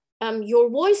 your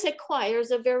voice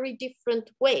acquires a very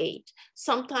different weight.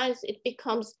 Sometimes it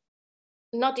becomes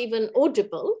not even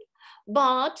audible,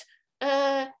 but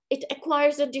it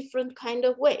acquires a different kind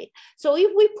of weight. So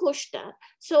if we push that,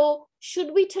 so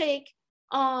should we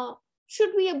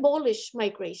abolish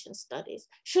migration studies?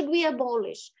 Should we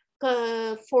abolish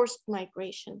forced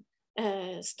migration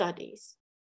studies?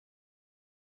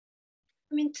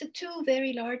 I mean, two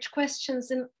very large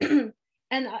questions, and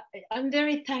and I'm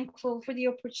very thankful for the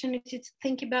opportunity to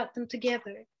think about them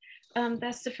together.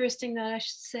 That's the first thing that I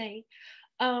should say.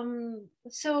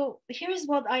 So here's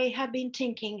what I have been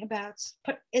thinking about,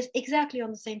 exactly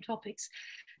on the same topics.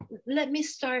 Let me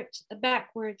start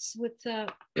backwards with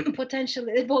potential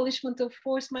abolishment of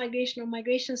forced migration or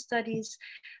migration studies.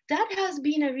 That has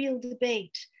been a real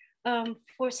debate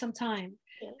for some time,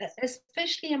 yes,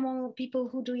 especially among people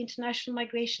who do international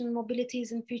migration,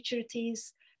 mobilities and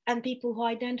futurities, and people who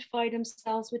identify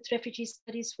themselves with refugee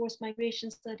studies, forced migration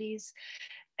studies.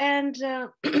 And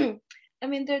I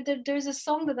mean, there's a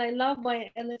song that I love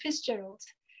by Ella Fitzgerald.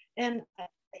 And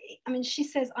I mean, she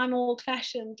says, I'm old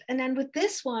fashioned. And then with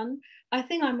this one, I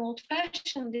think I'm old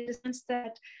fashioned in the sense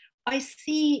that I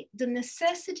see the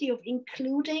necessity of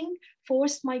including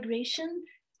forced migration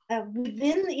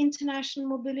within international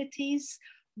mobilities,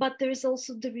 but there is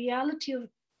also the reality of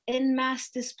en masse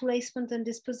displacement and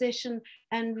dispossession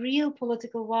and real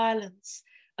political violence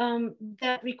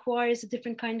that requires a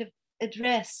different kind of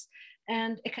address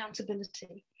and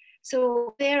accountability.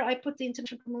 So there I put the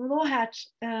international common law hat,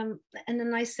 and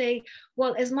then I say,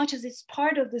 well, as much as it's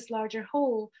part of this larger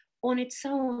whole, on its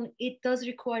own, it does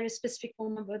require a specific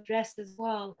form of address as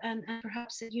well, and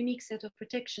perhaps a unique set of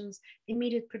protections,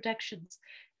 immediate protections,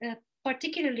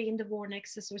 particularly in the war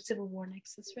nexus or civil war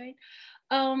nexus, right?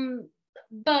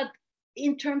 But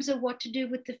in terms of what to do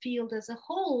with the field as a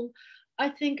whole, I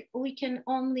think we can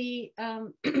only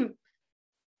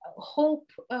hope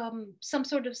some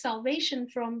sort of salvation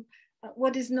from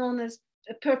what is known as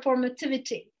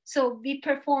performativity. So we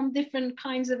perform different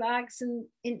kinds of acts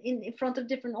in front of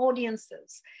different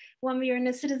audiences. When we are in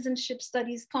a citizenship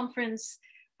studies conference,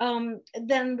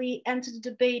 then we enter the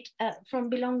debate from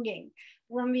belonging.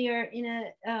 When we are in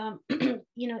a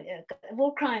a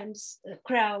war crimes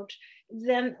crowd,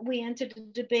 then we enter the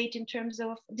debate in terms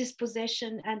of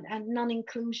dispossession and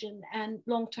non-inclusion and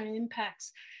long-term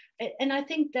impacts. And I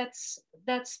think that's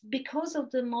because of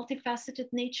the multifaceted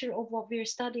nature of what we're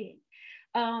studying.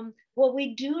 What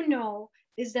we do know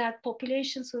is that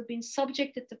populations who have been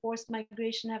subjected to forced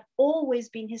migration have always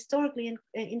been historically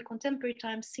in contemporary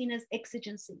times seen as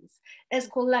exigencies, as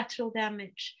collateral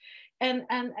damage. And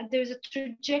there's a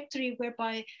trajectory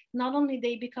whereby not only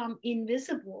they become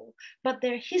invisible, but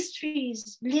their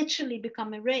histories literally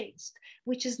become erased,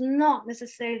 which is not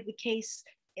necessarily the case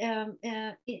in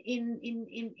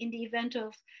the event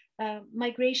of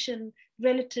migration,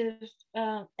 relative,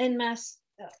 en masse,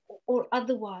 or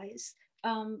otherwise,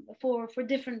 for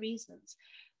different reasons.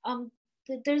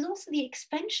 There's also the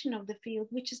expansion of the field,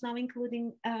 which is now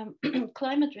including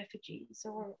climate refugees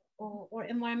or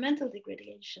environmental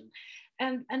degradation.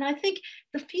 And I think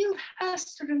the field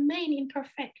has to remain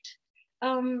imperfect,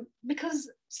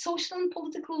 because social and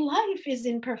political life is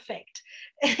imperfect.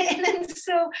 and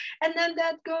then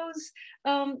that goes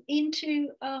into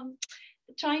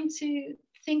trying to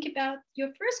think about your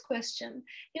first question.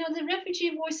 The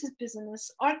refugee voices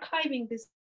business, archiving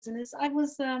business. I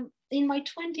was in my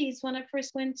 20s when I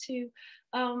first went to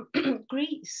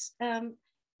Greece,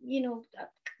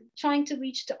 trying to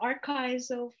reach the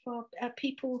archives of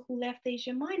people who left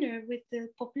Asia Minor with the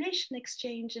population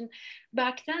exchange. And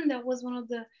back then, that was one of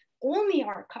the only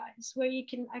archives where you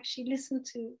can actually listen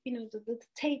to, the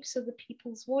tapes of the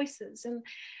people's voices.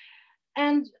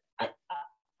 And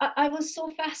I was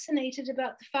so fascinated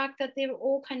about the fact that they were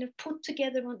all kind of put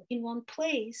together in one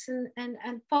place.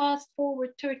 And fast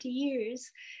forward 30 years,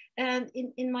 and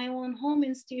in my own home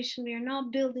institution, we are now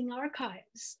building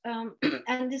archives.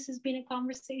 And this has been a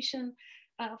conversation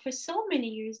for so many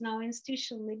years now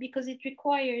institutionally, because it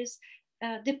requires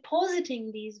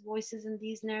depositing these voices and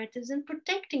these narratives and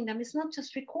protecting them. It's not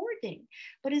just recording,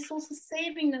 but it's also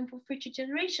saving them for future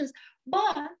generations.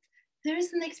 But there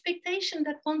is an expectation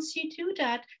that once you do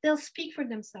that, they'll speak for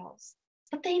themselves.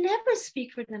 But they never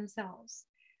speak for themselves.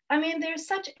 I mean, there's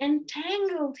such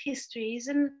entangled histories,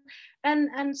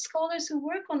 and scholars who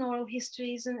work on oral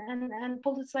histories and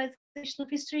politicization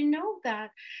of history know that.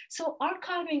 So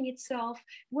archiving itself,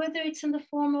 whether it's in the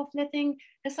form of letting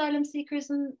asylum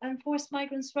seekers and forced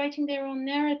migrants writing their own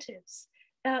narratives,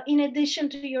 in addition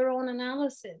to your own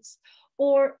analysis,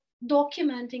 or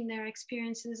documenting their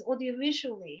experiences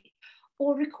audiovisually,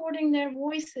 or recording their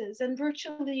voices and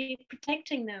virtually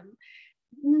protecting them.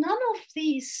 None of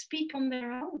these speak on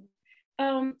their own,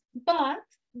 but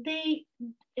they,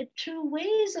 through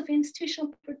ways of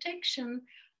institutional protection,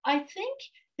 I think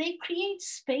they create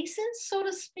spaces, so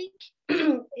to speak,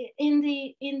 in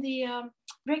the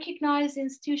recognized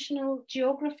institutional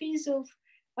geographies of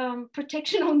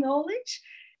protection of knowledge.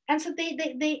 And so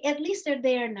they at least they're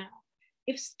there now.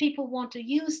 If people want to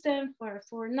use them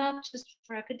for not just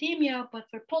for academia, but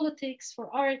for politics, for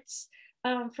arts,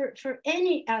 for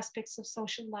any aspects of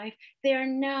social life, they are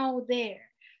now there.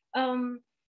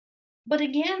 But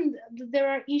again, there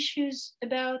are issues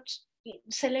about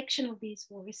selection of these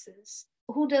voices.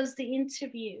 Who does the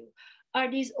interview? Are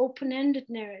these open-ended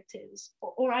narratives,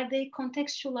 or are they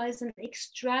contextualized and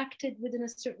extracted within a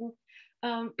certain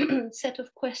set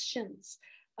of questions?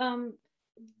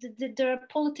 There are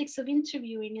politics of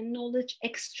interviewing and knowledge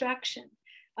extraction.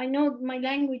 I know my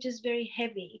language is very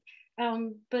heavy,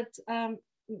 but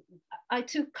I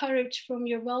took courage from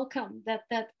your welcome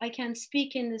that I can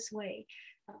speak in this way,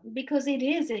 because it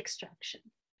is extraction.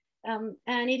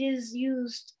 And it is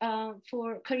used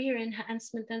for career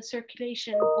enhancement and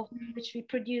circulation of which we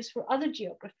produce for other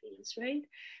geographies, right?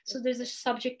 So there's a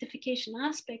subjectification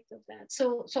aspect of that.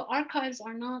 So archives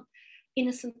are not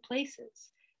innocent places.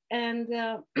 And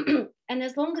and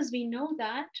as long as we know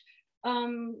that,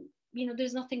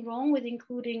 there's nothing wrong with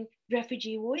including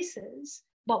refugee voices,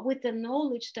 but with the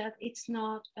knowledge that it's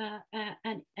not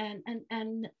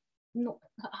no,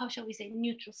 how shall we say,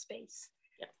 neutral space.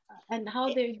 Yeah. And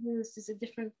how they're used is a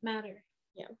different matter.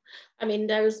 Yeah, I mean,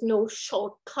 there is no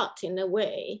shortcut in a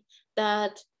way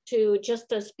that to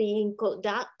just as being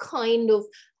that kind of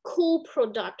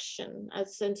co-production,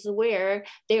 as sense where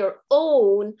their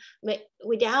own,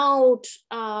 without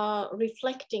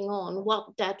reflecting on what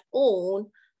that own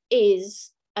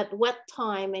is at what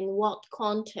time and what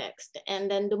context,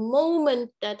 and then the moment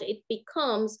that it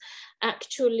becomes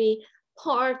actually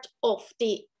part of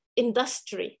the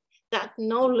industry, that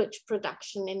knowledge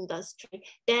production industry,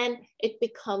 then it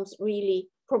becomes really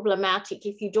problematic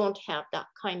if you don't have that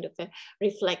kind of a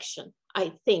reflection.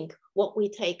 I think what we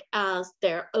take as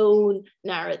their own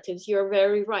narratives, you're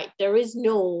very right. There is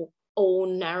no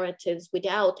own narratives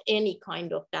without any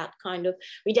kind of that kind of,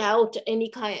 without any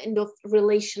kind of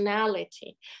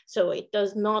relationality. So it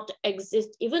does not exist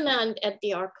even at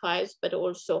the archives, but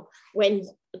also when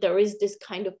there is this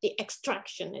kind of the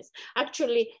extraction is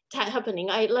actually happening.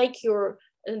 I like your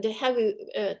the heavy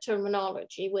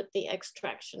terminology with the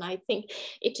extraction. I think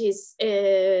it is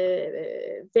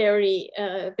very,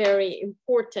 very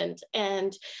important.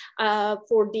 And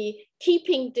for the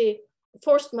keeping the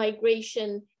forced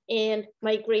migration and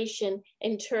migration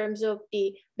in terms of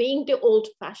the being the old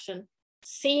fashioned,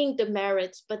 seeing the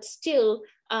merits, but still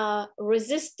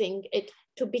resisting it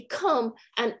to become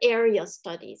an area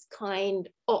studies kind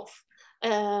of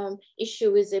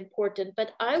issue is important.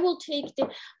 But I will take the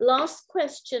last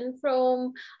question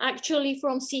from actually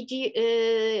from CG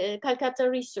Calcutta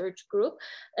Research Group,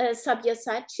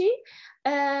 Sabyasachi.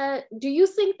 Do you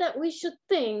think that we should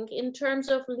think in terms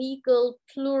of legal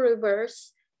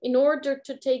pluriverse in order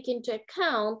to take into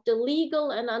account the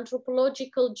legal and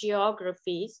anthropological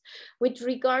geographies with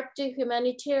regard to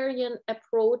humanitarian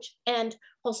approach and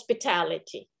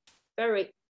hospitality?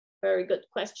 Very, very good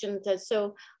question.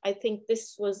 So I think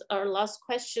this was our last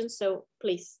question, so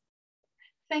please.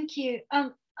 Thank you.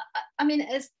 I mean,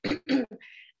 as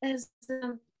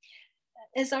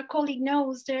our colleague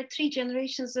knows, there are 3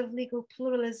 generations of legal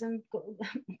pluralism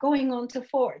going on to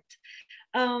 4th.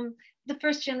 The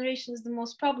first generation is the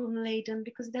most problem-laden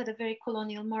because it had a very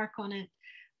colonial mark on it.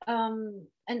 And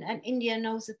India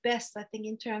knows it best, I think,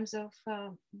 in terms of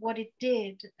what it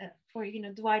did for,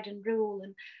 divide and rule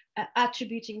and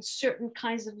attributing certain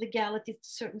kinds of legality to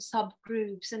certain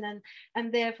subgroups,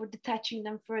 and therefore detaching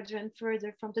them further and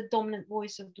further from the dominant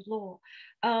voice of the law.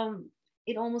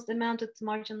 It almost amounted to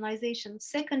marginalization.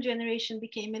 Second generation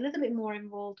became a little bit more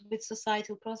involved with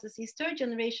societal processes. Third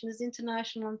generation is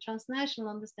international and transnational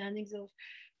understandings of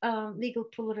legal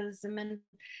pluralism.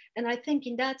 And I think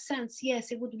in that sense,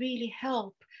 yes, it would really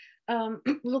help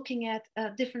looking at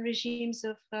different regimes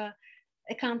of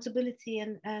accountability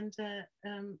and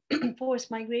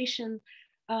forced migration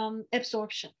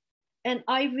absorption. And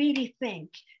I really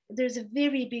think there's a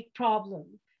very big problem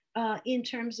in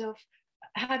terms of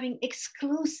having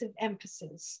exclusive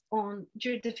emphasis on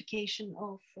juridification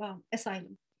of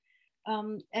asylum.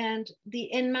 And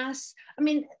the en masse, I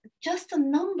mean, just the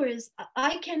numbers,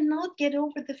 I cannot get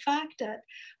over the fact that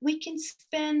we can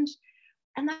spend,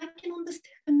 and I can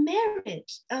understand the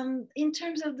merit in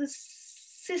terms of the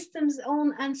system's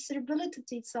own answerability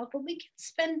to itself, but we can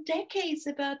spend decades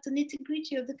about the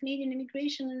nitty-gritty of the Canadian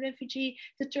immigration and refugee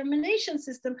determination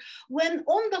system, when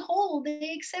on the whole,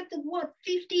 they accepted what,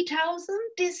 50,000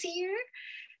 this year?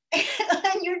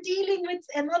 And you're dealing with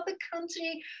another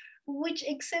country which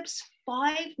accepts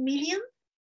 5 million.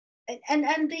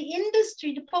 And the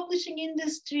industry, the publishing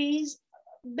industries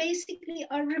basically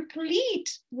are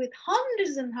replete with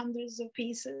hundreds and hundreds of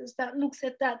pieces that looks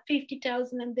at that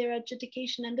 50,000 and their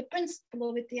adjudication and the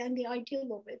principle of it and the ideal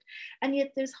of it. And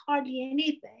yet there's hardly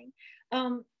anything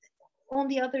on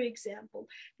the other example.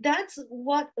 That's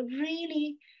what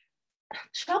really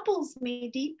troubles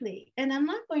me deeply. And I'm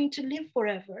not going to live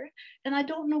forever. And I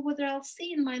don't know whether I'll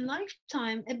see in my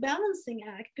lifetime a balancing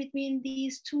act between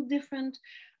these 2 different,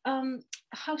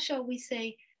 how shall we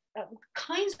say,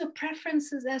 kinds of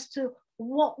preferences as to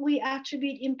what we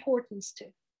attribute importance to.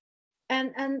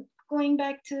 And going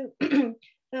back to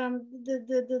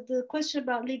the question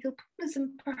about legal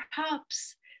pluralism,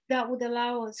 perhaps that would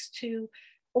allow us to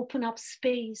open up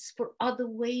space for other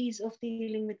ways of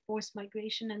dealing with forced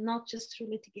migration and not just through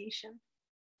litigation.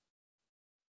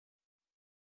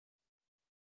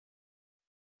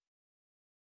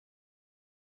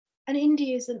 And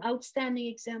India is an outstanding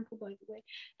example, by the way.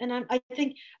 And I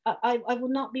think I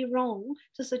would not be wrong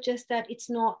to suggest that it's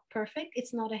not perfect,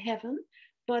 it's not a heaven,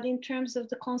 but in terms of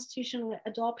the constitutional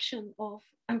adoption of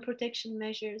protection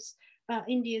measures,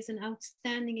 India is an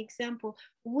outstanding example,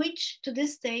 which to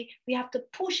this day we have to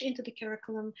push into the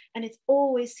curriculum, and it's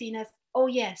always seen as, oh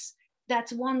yes,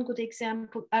 that's one good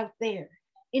example out there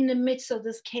in the midst of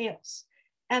this chaos.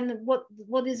 And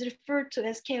what is referred to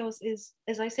as chaos is,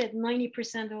 as I said,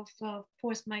 90% of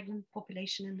forced migrant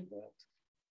population in the world.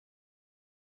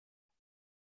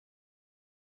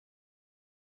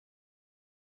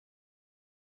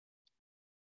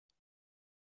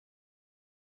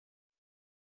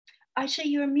 Aisha,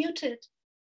 you're muted.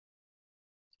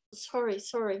 Sorry,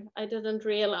 I didn't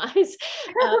realize.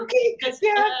 Okay,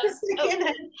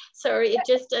 sorry, it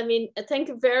just, I mean, thank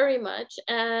you very much.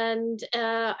 And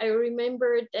I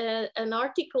remembered an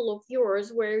article of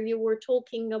yours where you were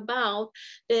talking about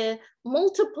the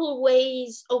multiple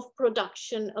ways of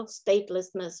production of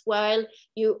statelessness, while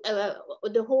you,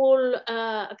 the whole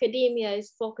academia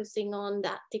is focusing on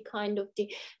that, the kind of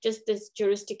just this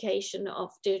justification of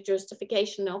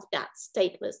that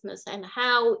statelessness and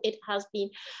how it has been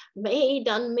made,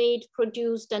 unmade,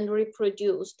 produced, and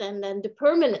reproduced, and then the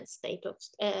permanent state of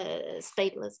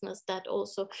statelessness that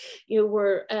also you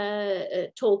were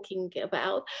talking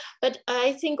about. But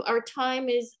I think our time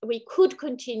is, we could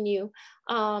continue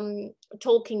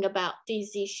talking about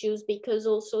these issues, because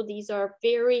also these are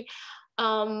very,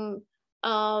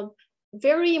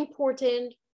 very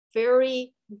important,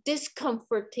 very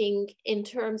discomforting in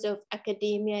terms of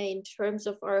academia, in terms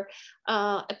of our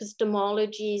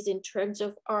epistemologies, in terms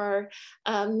of our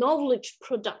knowledge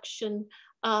production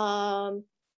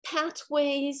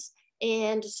pathways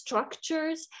and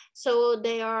structures. So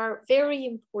they are very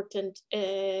important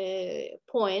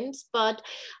points, but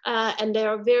and they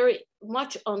are very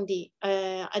much on the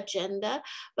agenda,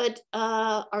 but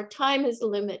our time is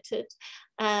limited.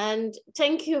 And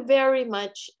thank you very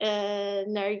much,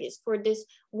 Nergis, for this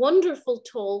wonderful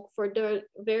talk, for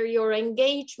your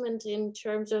engagement in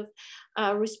terms of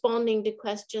responding to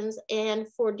questions, and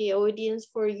for the audience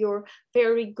for your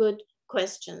very good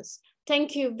questions.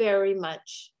 Thank you very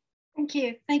much. Thank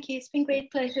you. Thank you. It's been a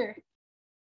great pleasure.